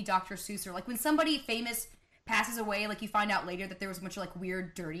maybe Dr. Seuss, or when somebody famous passes away, you find out later that there was a bunch of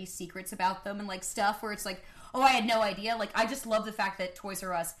weird, dirty secrets about them and stuff where it's oh, I had no idea. I just love the fact that Toys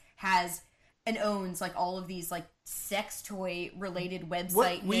R Us has and owns all of these sex toy related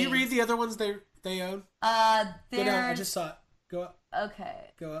website. Will you read the other ones they own? Go down. I just saw it. Go up.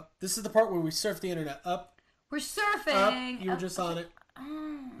 Okay. Go up. This is the part where we surf the internet. Up. We're surfing. Up. You were just on it.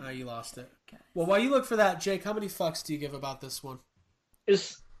 Oh, you lost it. Okay. Well, while you look for that, Jake, how many fucks do you give about this one?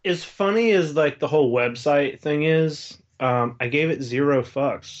 As funny as the whole website thing is, I gave it 0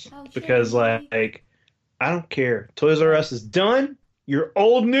 fucks because I don't care. Toys R Us is done. You're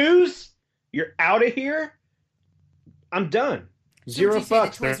old news. You're out of here. I'm done. 0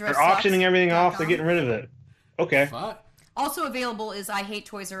 fucks. They're auctioning everything off. They're getting rid of it. Okay. Fuck. Also available is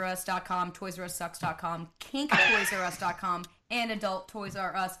IHateToysRUs.com, ToysRUsSucks.com, KinkyToysRUs.com, and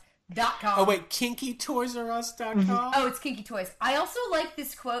AdultToysRUs.com. Oh, wait, KinkyToysRUs.com? Oh, it's Kinky Toys. I also like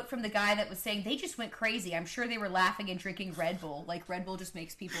this quote from the guy that was saying, they just went crazy. I'm sure they were laughing and drinking Red Bull. Red Bull just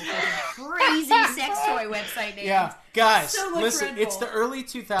makes people crazy sex toy website names. Yeah, guys, so listen, it's the early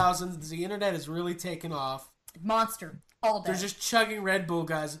 2000s. The internet has really taken off. Monster. All day. They're just chugging Red Bull,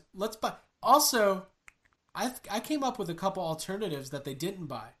 guys. Let's buy. Also, I came up with a couple alternatives that they didn't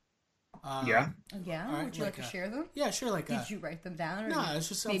buy. Yeah. Yeah? Right, Would you like to share them? Yeah, sure. Did you write them down? Or no, it's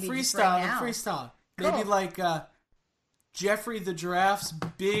just maybe freestyle. Just right freestyle. Maybe Jeffrey the Giraffe's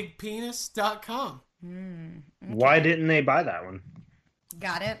BigPenis.com. Okay. Why didn't they buy that one?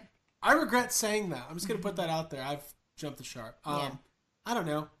 Got it. I regret saying that. I'm just going to put that out there. I've jumped the shark. I don't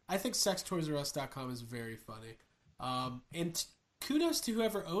know. I think sextoysrus.com is very funny. And kudos to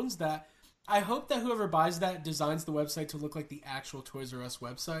whoever owns that. I hope that whoever buys that designs the website to look like the actual Toys R Us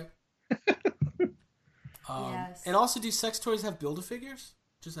website. Yes. And also, do sex toys have Build-A-Figures?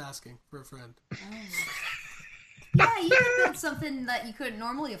 Just asking for a friend. Oh. Yeah, you could build something that you couldn't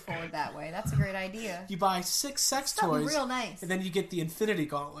normally afford that way. That's a great idea. You buy 6 sex something toys. Real nice. And then you get the Infinity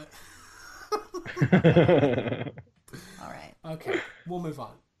Gauntlet. All right. Okay, we'll move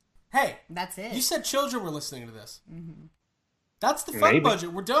on. Hey. That's it. You said children were listening to this. Mm-hmm. That's the fun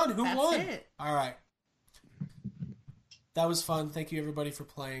budget. We're done. Who That's won? It. All right. That was fun. Thank you, everybody, for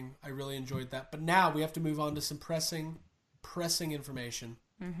playing. I really enjoyed that. But now we have to move on to some pressing information.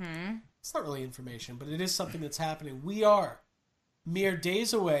 Mm-hmm. It's not really information, but it is something that's happening. We are mere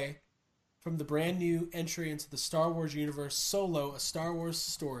days away from the brand new entry into the Star Wars universe, Solo, a Star Wars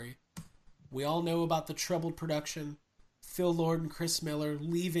story. We all know about the troubled production. Phil Lord and Chris Miller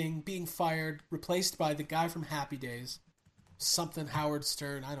leaving, being fired, replaced by the guy from Happy Days. Something Howard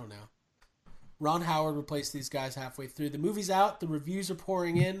Stern, I don't know. Ron Howard replaced these guys halfway through. The movie's out. The reviews are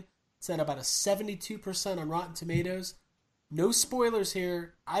pouring in. It's at about a 72% on Rotten Tomatoes. No spoilers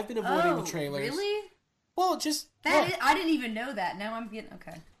here. I've been avoiding the trailers. Really? Well, just... I didn't even know that. Now I'm getting...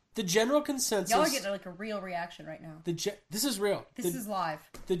 Okay. The general consensus... Y'all are getting a real reaction right now. This is real. This is live.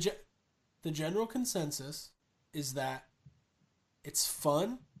 The general consensus is that it's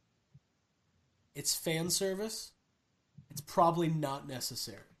fun, it's fan service, it's probably not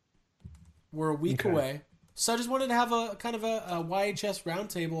necessary. We're a week away, so I just wanted to have a kind of a YHS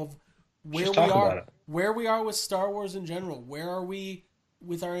roundtable of where we are with Star Wars in general. Where are we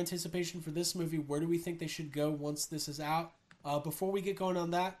with our anticipation for this movie? Where do we think they should go once this is out? Before we get going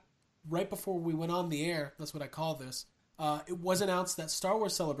on that, right before we went on the air, that's what I call this, it was announced that Star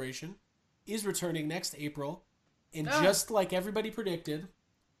Wars Celebration is returning next April, and just like everybody predicted,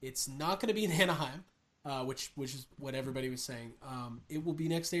 it's not going to be in Anaheim. Which is what everybody was saying. It will be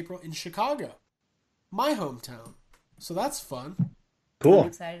next April in Chicago, my hometown. So that's fun. Cool. I'm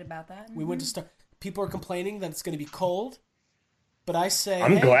excited about that. We went to start. People are complaining that it's going to be cold, but I say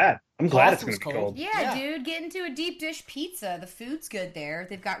I'm glad. I'm glad it's Hoth going to was be cold. Yeah, dude, get into a deep dish pizza. The food's good there.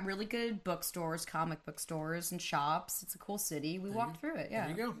 They've got really good bookstores, comic book stores, and shops. It's a cool city. We walked through it. Yeah,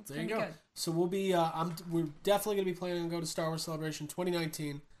 there you go. It's There you go. good. So we'll be. We're definitely going to be planning on going to Star Wars Celebration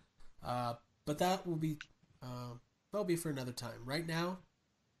 2019. But that will be. That'll be for another time. Right now,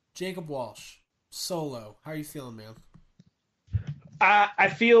 Jacob Walsh, Solo. How are you feeling, man? I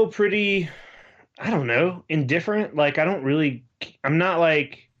feel pretty, I don't know, indifferent. Like, I'm not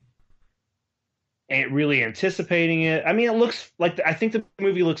like really anticipating it. I mean, it looks like, I think the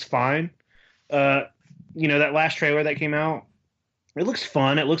movie looks fine. That last trailer that came out, it looks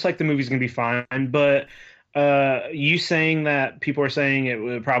fun. It looks like the movie's going to be fine. But you saying that people are saying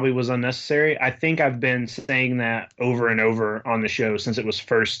it probably was unnecessary, I think I've been saying that over and over on the show since it was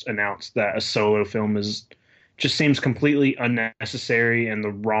first announced that a Solo film just seems completely unnecessary and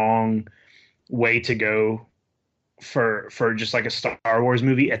the wrong way to go for just like a Star Wars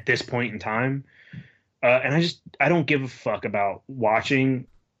movie at this point in time. And I don't give a fuck about watching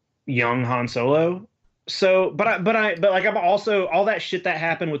young Han Solo. So, but I'm also, all that shit that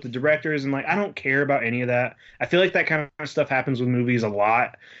happened with the directors, and like, I don't care about any of that. I feel like that kind of stuff happens with movies a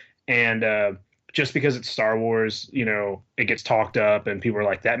lot. And, just because it's Star Wars, it gets talked up and people are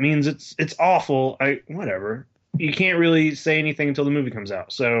like, that means it's awful. Whatever. You can't really say anything until the movie comes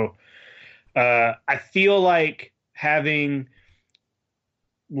out. So, I feel like having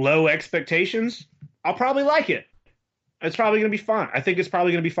low expectations, I'll probably like it. It's probably going to be fine. I think it's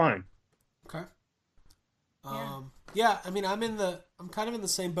probably going to be fine. Okay. Yeah, I mean, I'm kind of in the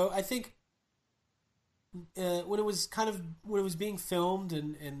same boat. I think when it was being filmed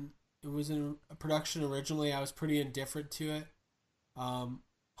and it was in a production originally, I was pretty indifferent to it.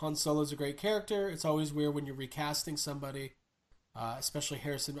 Han Solo's a great character. It's always weird when you're recasting somebody, especially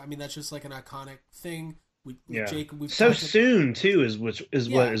Harrison. I mean, that's just like an iconic thing. Jake, we've so soon too is what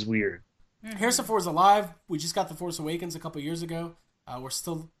is weird. Mm-hmm. Harrison Ford's alive. We just got The Force Awakens a couple years ago.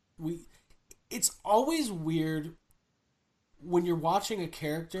 It's always weird when you're watching a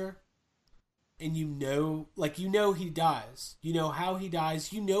character and you know he dies. You know how he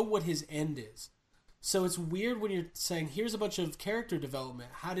dies. You know what his end is. So it's weird when you're saying, here's a bunch of character development.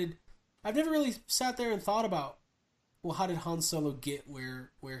 I've never really sat there and thought about, well, how did Han Solo get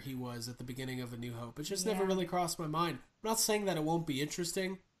where he was at the beginning of A New Hope? It just never really crossed my mind. I'm not saying that it won't be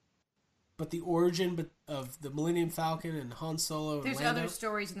interesting, but the origin of the Millennium Falcon and Han Solo. There's and Lando, other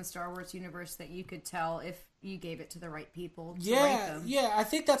stories in the Star Wars universe that you could tell if you gave it to the right people to write them. Yeah, I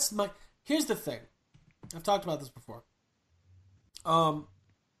think that's here's the thing. I've talked about this before.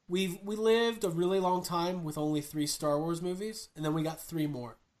 We lived a really long time with only 3 Star Wars movies, and then we got 3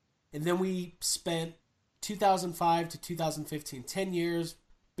 more. And then we spent 2005 to 2015, 10 years,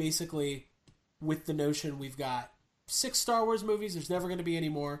 basically, with the notion we've got 6 Star Wars movies, there's never going to be any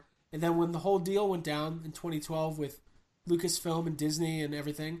more. And then when the whole deal went down in 2012 with Lucasfilm and Disney and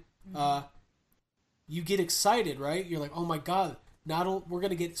everything, you get excited, right? You're like, oh my god, we're going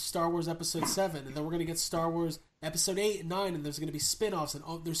to get Star Wars Episode 7, and then we're going to get Star Wars Episode 8 and 9, and there's going to be spin-offs, and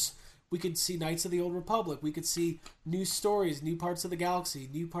we could see Knights of the Old Republic, we could see new stories, new parts of the galaxy,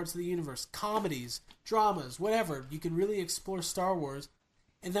 new parts of the universe, comedies, dramas, whatever. You can really explore Star Wars.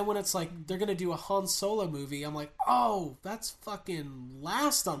 And then when it's like, they're going to do a Han Solo movie, I'm like, oh, that's fucking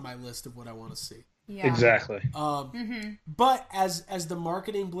last on my list of what I want to see. Yeah. Exactly. But as the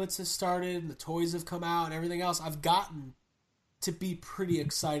marketing blitz has started and the toys have come out and everything else, I've gotten to be pretty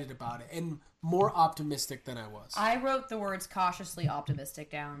excited about it and more optimistic than I was. I wrote the words cautiously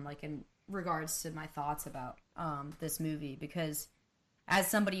optimistic down, like in regards to my thoughts about this movie, because as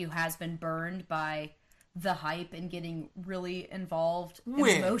somebody who has been burned by the hype and getting really involved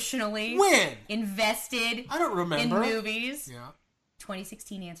emotionally, invested I don't remember in movies. Yeah.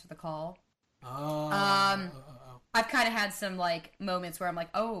 2016 Answer the Call. I've kind of had some like moments where I'm like,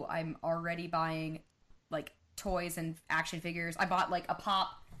 oh, I'm already buying like toys and action figures. I bought like a pop.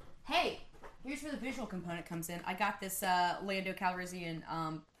 Hey, here's where the visual component comes in. I got this Lando Calrissian,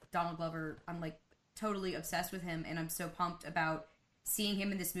 Donald Glover. I'm like totally obsessed with him, and I'm so pumped about seeing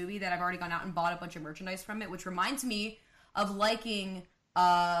him in this movie that I've already gone out and bought a bunch of merchandise from it, which reminds me of liking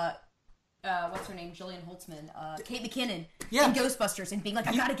what's her name, Jillian Holtzman, Kate McKinnon in Ghostbusters, and being like,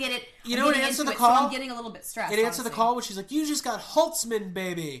 I gotta get it. You know what answered the call? So I'm getting a little bit stressed. It answered the call when she's like, you just got Holtzman,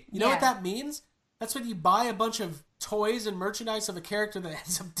 baby. You know what that means? That's when you buy a bunch of toys and merchandise of a character that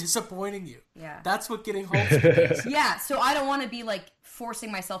ends up disappointing you. Yeah. That's what getting Holtzman is. Yeah, so I don't want to be like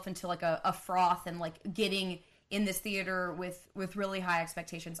forcing myself into like a froth and like getting in this theater with really high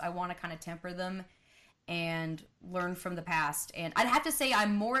expectations. I want to kind of temper them and learn from the past. And I'd have to say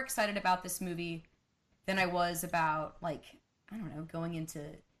I'm more excited about this movie than I was about, like, I don't know, going into...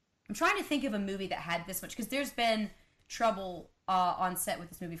 I'm trying to think of a movie that had this much, because there's been trouble on set with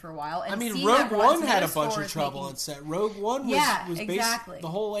this movie for a while. And I mean, Rogue One had a bunch of trouble on set. Rogue One was exactly. The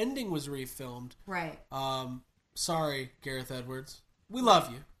whole ending was refilmed. Right. Sorry, Gareth Edwards. We love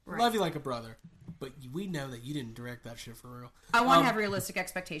you. Right. We love you like a brother. But we know that you didn't direct that shit for real. I want to have realistic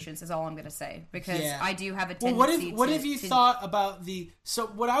expectations, is all I'm going to say. Because I do have a tendency what have you thought about the...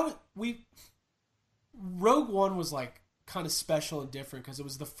 So Rogue One was like kind of special and different because it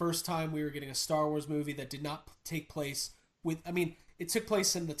was the first time we were getting a Star Wars movie that did not take place with... I mean, it took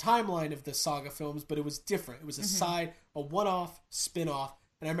place in the timeline of the saga films, but it was different. It was a one-off, spin-off.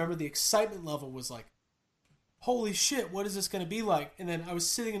 And I remember the excitement level was like, holy shit, what is this going to be like? And then I was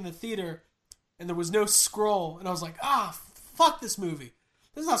sitting in the theater... and there was no scroll, and I was like, fuck this movie.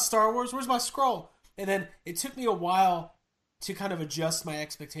 This is not Star Wars, where's my scroll? And then it took me a while to kind of adjust my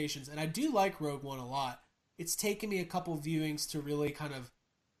expectations, and I do like Rogue One a lot. It's taken me a couple viewings to really kind of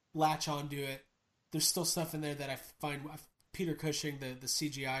latch onto it. There's still stuff in there that I find... Peter Cushing, the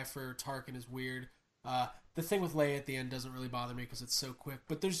CGI for Tarkin is weird. The thing with Leia at the end doesn't really bother me because it's so quick,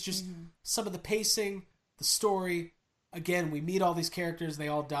 but there's just some of the pacing, the story... Again, we meet all these characters, they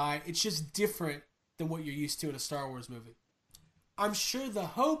all die. It's just different than what you're used to in a Star Wars movie. I'm sure the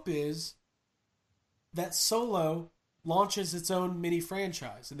hope is that Solo launches its own mini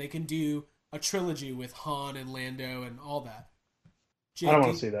franchise, and they can do a trilogy with Han and Lando and all that. Jake, I don't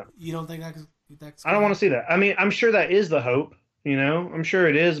want to see that. You don't think that's I don't want to see that. I mean, I'm sure that is the hope, you know? I'm sure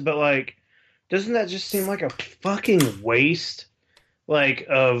it is, but, like, doesn't that just seem like a fucking waste, like,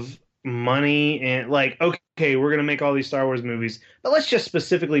 of money and, like, okay, we're gonna make all these Star Wars movies, but let's just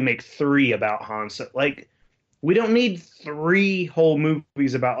specifically make 3 about Han. So, like, we don't need 3 whole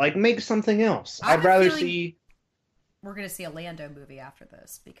movies about, like, make something else. I'd rather see. We're gonna see a Lando movie after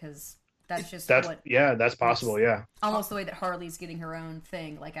this because that's that's possible. Yeah, almost the way that Harley's getting her own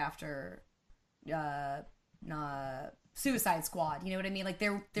thing, like after Suicide Squad. You know what I mean? Like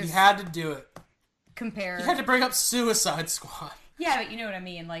there's you had to do it. Compare. You had to bring up Suicide Squad. Yeah, but you know what I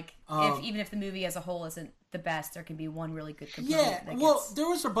mean. Like, even if the movie as a whole isn't the best, there can be one really good component. Yeah, there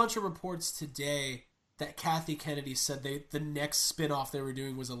was a bunch of reports today that Kathy Kennedy said the next spin-off they were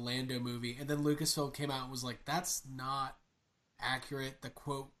doing was a Lando movie, and then Lucasfilm came out and was like, that's not accurate. The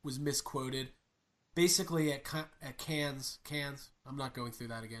quote was misquoted. Basically, at Cannes, I'm not going through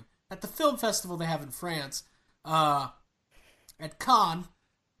that again. At the film festival they have in France, at Cannes,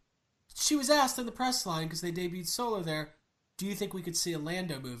 she was asked in the press line, because they debuted Solo there, do you think we could see a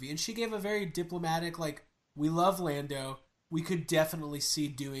Lando movie? And she gave a very diplomatic, like, we love Lando. We could definitely see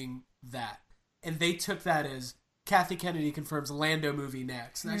doing that. And they took that as Kathy Kennedy confirms Lando movie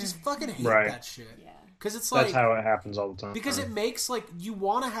next. And I just fucking hate that shit. Yeah. Because it's like... That's how it happens all the time. Because it makes, like, you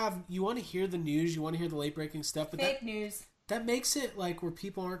want to hear the news, you want to hear the late-breaking stuff. But Fake news. That makes it, like, where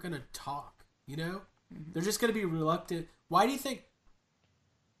people aren't going to talk, you know? Mm-hmm. They're just going to be reluctant. Why do you think...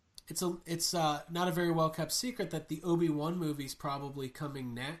 It's not a very well-kept secret that the Obi-Wan movie's probably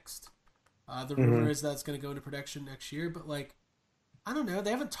coming next. The rumor is that it's going to go into production next year, but, like, I don't know.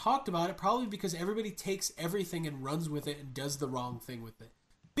 They haven't talked about it, probably because everybody takes everything and runs with it and does the wrong thing with it.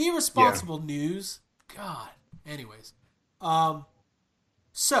 Be responsible, news. God. Anyways.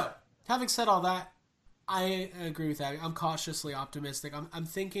 So, having said all that, I agree with that. I'm cautiously optimistic. I'm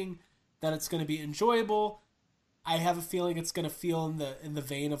thinking that it's going to be enjoyable. I have a feeling it's going to feel in the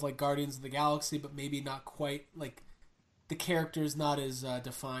vein of like Guardians of the Galaxy, but maybe not quite, like the character's not as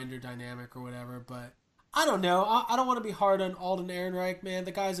defined or dynamic or whatever, but I don't know. I don't want to be hard on Alden Ehrenreich, man.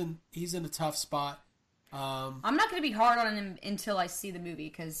 The guy's he's in a tough spot. I'm not going to be hard on him until I see the movie,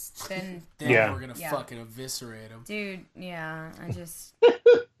 because then... we're going to fucking eviscerate him. Dude, yeah, I just...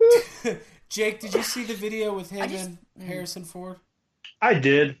 Jake, did you see the video with him and Harrison Ford? I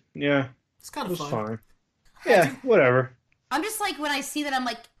did, yeah. It's kind of fun. Fine. Yeah, whatever. I'm just like, when I see that, I'm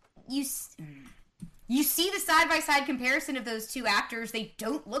like, you see the side-by-side comparison of those two actors, they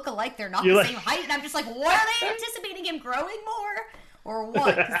don't look alike, they're not the same height, and I'm just like, what, are they anticipating him growing more? Or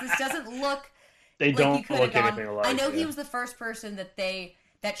what? Because this doesn't look... They don't he could look have anything gone. alike. I know he yeah. was the first person that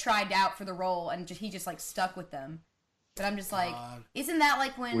tried out for the role, and he just like stuck with them. But I'm just like, isn't that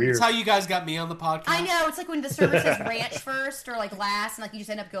like when... That's how you guys got me on the podcast. I know, it's like when the server says ranch first or like last, and like you just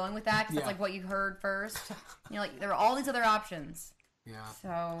end up going with that because that's Yeah. like what you heard first. You know, like there are all these other options. Yeah. So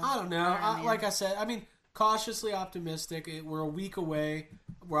I don't know. Like I said, I mean, cautiously optimistic. We're a week away.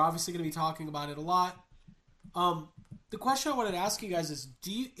 We're obviously going to be talking about it a lot. The question I wanted to ask you guys is,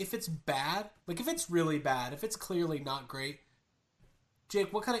 if it's bad, like if it's really bad, if it's clearly not great,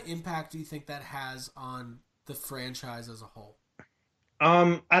 Jake, what kind of impact do you think that has on the franchise as a whole?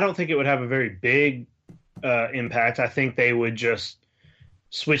 I don't think it would have a very big impact. I think they would just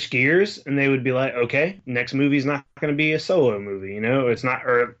switch gears and they would be like, okay, next movie's not going to be a Solo movie. You know, it's not,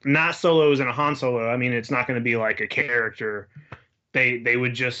 or not Solo as in a Han Solo. I mean, it's not going to be like a character. They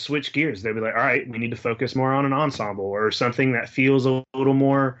would just switch gears. They'd be like, all right, we need to focus more on an ensemble or something that feels a little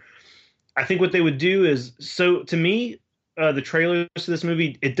more. I think what they would do is, so to me, the trailers to this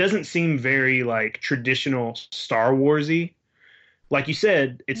movie, it doesn't seem very like traditional Star Warsy. Like you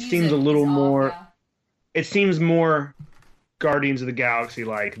said, it seems a little more. Yeah. It seems more Guardians of the Galaxy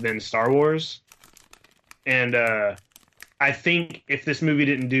like than Star Wars. And I think if this movie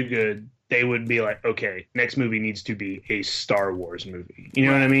didn't do good, they would be like, okay, next movie needs to be a Star Wars movie. You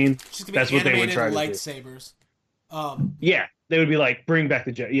know what I mean? That's what they would try to do. Lightsabers. Yeah. They would be like, bring back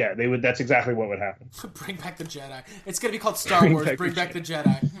the Jedi. Yeah, they would. That's exactly what would happen. Bring back the Jedi. It's going to be called Star Wars. Bring back the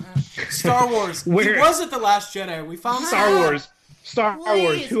Jedi. Star Wars. He wasn't the last Jedi. We found Star Wars. Star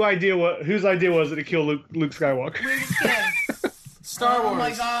Wars. Whose idea was it to kill Luke Skywalker? Star Wars. Oh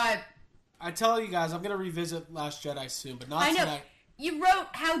my god! I tell you guys, I'm going to revisit Last Jedi soon, but not tonight. You wrote,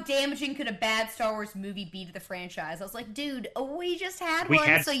 how damaging could a bad Star Wars movie be to the franchise? I was like, dude, we just had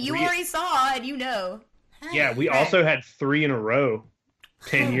one, so you already saw it, you know. Yeah, we also had 3 in a row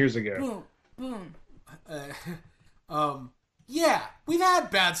 10 years ago. Boom. Yeah, we've had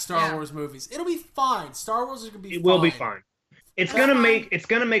bad Star Wars movies. It'll be fine. Star Wars is going to be fine. It will be fine. It's gonna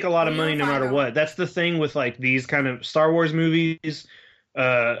make a lot of money no matter what. That's the thing with like these kind of Star Wars movies,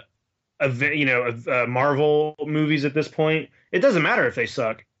 Marvel movies at this point. It doesn't matter if they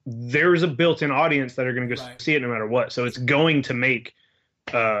suck. There's a built-in audience that are going to go see it no matter what. So it's going to make,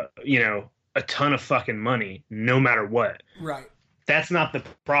 a ton of fucking money no matter what. Right. That's not the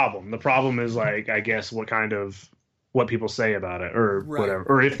problem. The problem is like, I guess, what people say about it or whatever,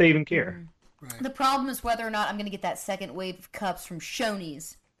 or if they even care. Right. The problem is whether or not I'm going to get that second wave of cups from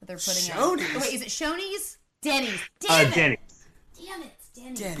Shoney's that they're putting out. Wait, is it Shoney's? Denny's. Damn it. Denny's. Damn it.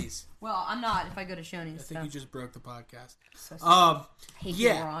 It's Denny's. Well, I'm not if I go to Shoney's. I think you just broke the podcast. So sorry. Hate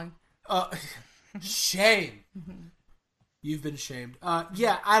you wrong. Shame. You've been shamed. I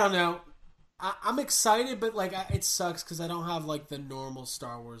don't know. I'm excited, but like it sucks because I don't have like the normal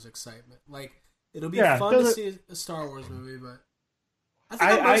Star Wars excitement. Like it'll be fun to see a Star Wars movie, but I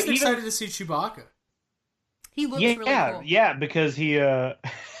think I'm most excited to see Chewbacca. He looks really cool. Yeah, because he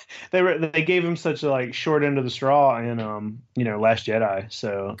they gave him such a like short end of the straw in Last Jedi,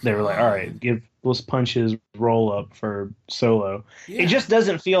 so they were like, all right, let's punch his roll up for Solo. Yeah. It just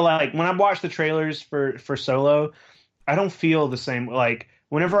doesn't feel like when I watch the trailers for Solo, I don't feel the same. Like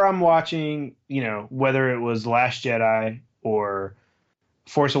whenever I'm watching, whether it was Last Jedi or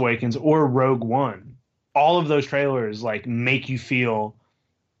Force Awakens or Rogue One, all of those trailers like make you feel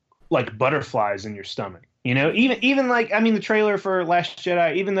like butterflies in your stomach. Even like, I mean, the trailer for Last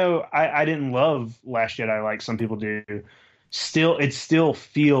Jedi, even though I didn't love Last Jedi like some people do, it still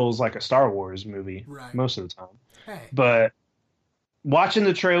feels like a Star Wars movie most of the time. Hey. But watching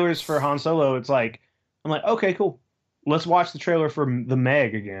the trailers for Han Solo, it's like, I'm like, okay, cool. Let's watch the trailer for the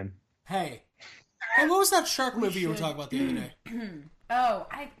Meg again. Hey, what was that shark movie you were talking about the other day? Oh,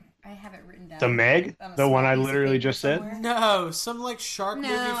 I have it written down. The Meg? The one I literally just said? No, some like shark movie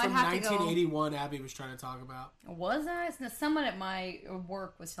from 1981 Abby was trying to talk about. Was I? Someone at my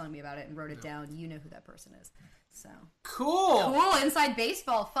work was telling me about it and wrote it down. You know who that person is. So Cool. Inside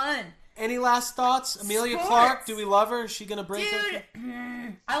baseball. Fun. Any last thoughts? Amelia Clarke, do we love her? Is she going to break her?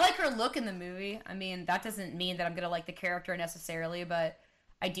 I like her look in the movie. I mean, that doesn't mean that I'm going to like the character necessarily, but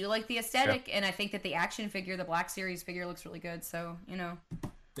I do like the aesthetic, and I think that the action figure, the Black Series figure, looks really good. So,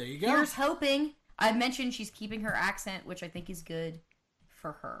 there you go. Here's hoping. I've mentioned she's keeping her accent, which I think is good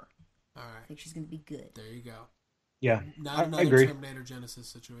for her. All right. I think she's going to be good. There you go. Yeah, Not another agree. Terminator Genesis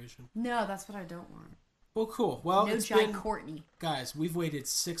situation. No, that's what I don't want. Well, cool. Well, no John Courtney. Guys, we've waited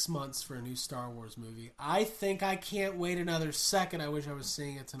 6 months for a new Star Wars movie. I think I can't wait another second. I wish I was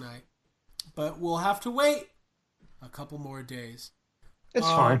seeing it tonight. But we'll have to wait a couple more days. It's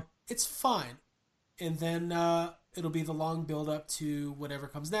fine. It's fine. And then it'll be the long build-up to whatever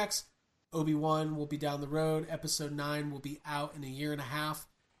comes next. Obi-Wan will be down the road. Episode 9 will be out in a year and a half.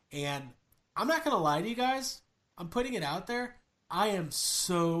 And I'm not going to lie to you guys. I'm putting it out there. I am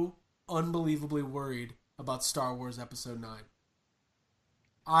so unbelievably worried about Star Wars Episode 9.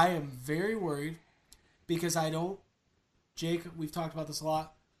 I am very worried because I don't... Jake, we've talked about this a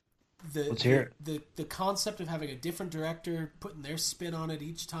lot. Let's hear it. The concept of having a different director, putting their spin on it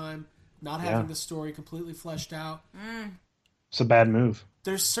each time, not having the story completely fleshed out. It's a bad move.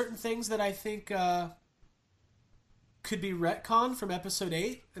 There's certain things that I think could be retconned from Episode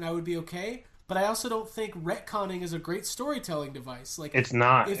 8, and I would be okay. But I also don't think retconning is a great storytelling device. Like it's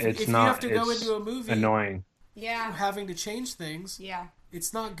not. If you have to go into a movie, annoying. Yeah, having to change things. Yeah,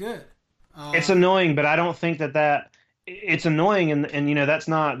 it's not good. It's annoying, but I don't think that it's annoying, and you know that's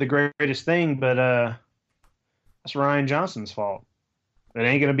not the greatest thing. But that's Rian Johnson's fault. It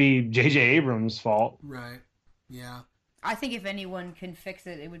ain't gonna be J.J. Abrams' fault. Right. Yeah. I think if anyone can fix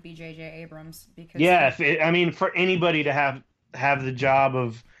it, it would be J.J. Abrams because for anybody to have the job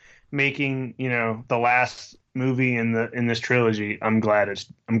of making, you know, the last movie in this trilogy, I'm glad it's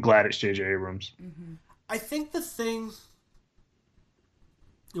J.J. Abrams. Mm-hmm. I think the thing,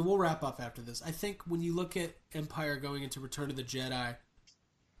 and we'll wrap up after this. I think when you look at Empire going into Return of the Jedi,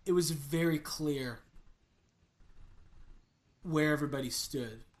 it was very clear where everybody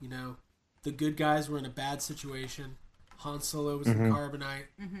stood. You know, the good guys were in a bad situation. Han Solo was in carbonite.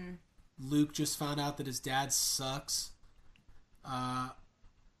 Mm-hmm. Luke just found out that his dad sucks. And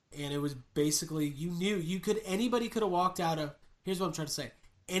it was basically, anybody could have walked out of, here's what I'm trying to say.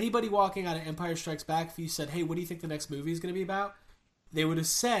 Anybody walking out of Empire Strikes Back, if you said, hey, what do you think the next movie is going to be about? They would have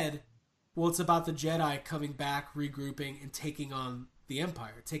said, well, it's about the Jedi coming back, regrouping, and taking on the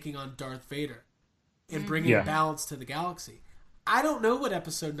Empire, taking on Darth Vader, and bringing balance to the galaxy. I don't know what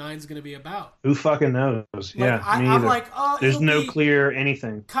Episode 9 is going to be about. Who fucking knows? I'm like, oh, there's no clear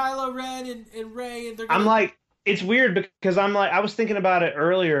anything. Kylo Ren and Rey, and they're I'm like, it's weird because I'm like, I was thinking about it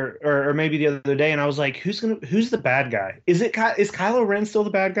earlier, or maybe the other day, and I was like, who's the bad guy? Is Kylo Ren still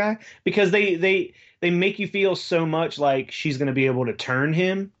the bad guy? Because they make you feel so much like she's going to be able to turn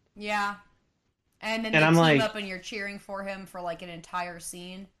him. Yeah, and then they team up and you're cheering for him for like an entire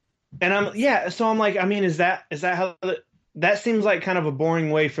scene. And so I'm like, I mean, is that how that seems like kind of a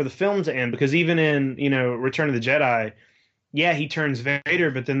boring way for the film to end? Because even in, you know, Return of the Jedi, he turns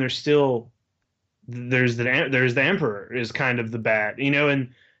Vader, but then there's the Emperor is kind of the bad, you know,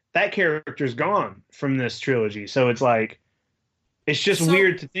 and that character's gone from this trilogy. So it's like, it's just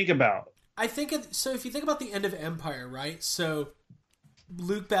weird to think about. I think so. If you think about the end of Empire, right? So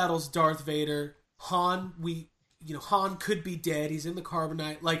Luke battles Darth Vader. Han could be dead. He's in the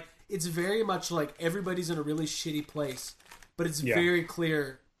carbonite. Like, it's very much like everybody's in a really shitty place, but it's very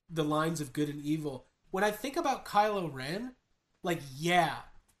clear the lines of good and evil. When I think about Kylo Ren, like,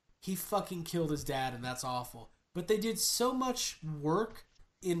 he fucking killed his dad, and that's awful. But they did so much work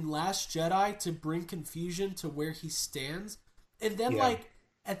in Last Jedi to bring confusion to where he stands. And then, like,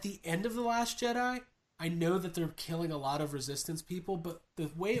 at the end of The Last Jedi, I know that they're killing a lot of Resistance people, but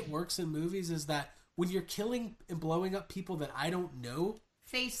the way it works in movies is that when you're killing and blowing up people that I don't know...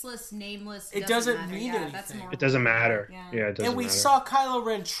 Faceless, nameless, it doesn't mean anything. It doesn't matter. It doesn't And we saw Kylo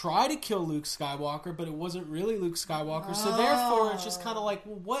Ren try to kill Luke Skywalker, but it wasn't really Luke Skywalker. So therefore, it's just kind of like,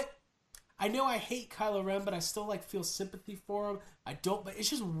 well, what? I know I hate Kylo Ren, but I still like feel sympathy for him. I don't, but it's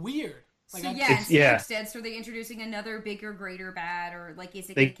just weird. Like, instead, so are they introducing another bigger, greater bad, or like is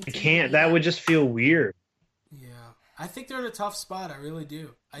it? They can't. That would just feel weird. Yeah, I think they're in a tough spot. I really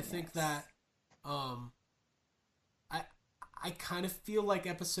do. I think that, I kind of feel like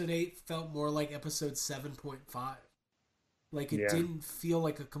Episode 8 felt more like Episode 7.5. Like, it didn't feel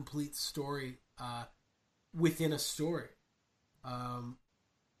like a complete story within a story.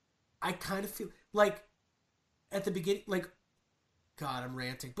 I kind of feel like at the beginning, like, God, I'm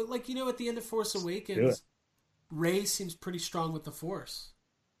ranting. But, like, you know, at the end of Force Awakens, Rey seems pretty strong with the Force.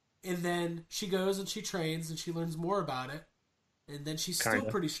 And then she goes and she trains and she learns more about it. And then she's still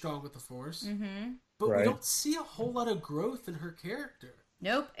pretty strong with the Force. Mm-hmm. But we don't see a whole lot of growth in her character.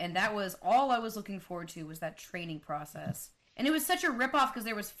 Nope, and that was all I was looking forward to was that training process. And it was such a ripoff because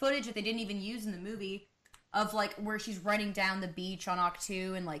there was footage that they didn't even use in the movie of, like, where she's running down the beach on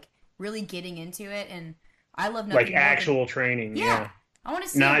Ahch-To and, like, really getting into it. And I love nothing like actual training. Yeah. I want to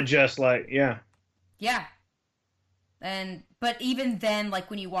see not just like, Yeah. But even then,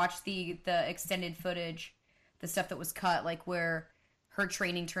 like, when you watch the extended footage, the stuff that was cut, like, where her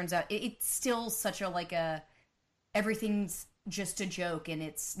training turns out, it's still such a everything's just a joke, and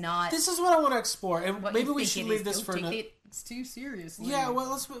it's not. This is what I want to explore, and maybe we should leave this for another. It's too serious. Yeah,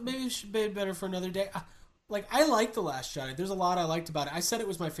 well, maybe it should be better for another day. like, I like The Last Jedi. There's a lot I liked about it. I said it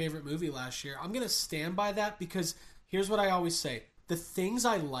was my favorite movie last year. I'm going to stand by that because here's what I always say. The things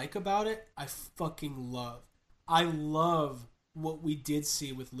I like about it, I fucking love. I love what we did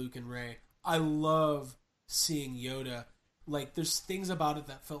see with Luke and Rey. I love seeing Yoda. Like, there's things about it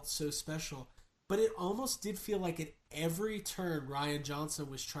that felt so special. But it almost did feel like at every turn, Rian Johnson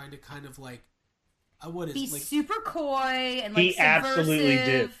was trying to kind of like, be super coy and like he absolutely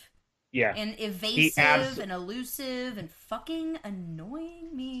did. Yeah. And evasive and elusive and fucking annoying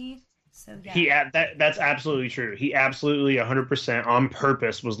me. So yeah. That's absolutely true. He absolutely 100% on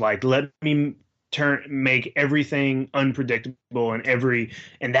purpose was like, let me make everything unpredictable and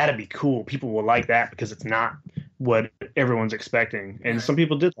that'd be cool. People will like that because it's not what everyone's expecting. And some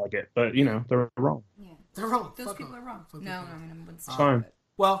people did like it, but they're wrong. Yeah. They're wrong. Those people are wrong. No, it's fine.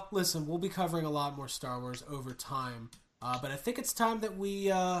 Well, listen, we'll be covering a lot more Star Wars over time, but I think it's time that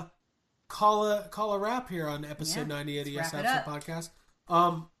we call a wrap here on episode 90 of the Yes Have Some podcast.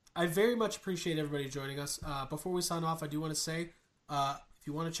 I very much appreciate everybody joining us. Before we sign off, I do want to say, if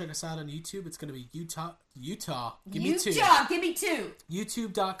you want to check us out on YouTube, it's going to be Utah. Give me two.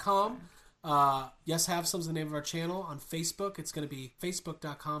 YouTube.com. Yes Have Some's the name of our channel. On Facebook, it's going to be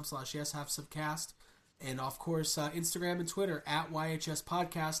facebook.com/YesHaveSomeCast. And, of course, Instagram and Twitter at YHS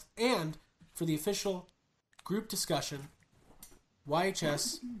Podcast. And for the official group discussion,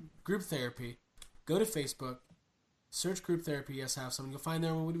 YHS Group Therapy, go to Facebook, search Group Therapy, Yes Have Some. You'll find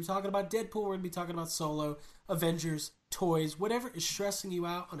there we're going to be talking about Deadpool, we're going to be talking about Solo, Avengers, toys, whatever is stressing you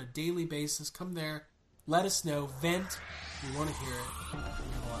out on a daily basis. Come there, let us know, vent. We want to hear it. We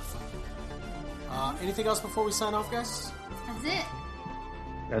have a lot of fun. Anything else before we sign off, guys? That's it.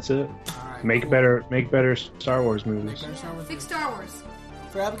 That's it. All right, make better Star Wars movies. Fix Star Wars.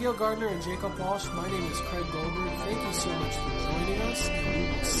 For Abigail Gardner and Jacob Walsh, my name is Craig Goldberg. Thank you so much for joining us, and we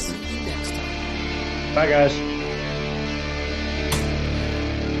will see you next time. Bye, guys.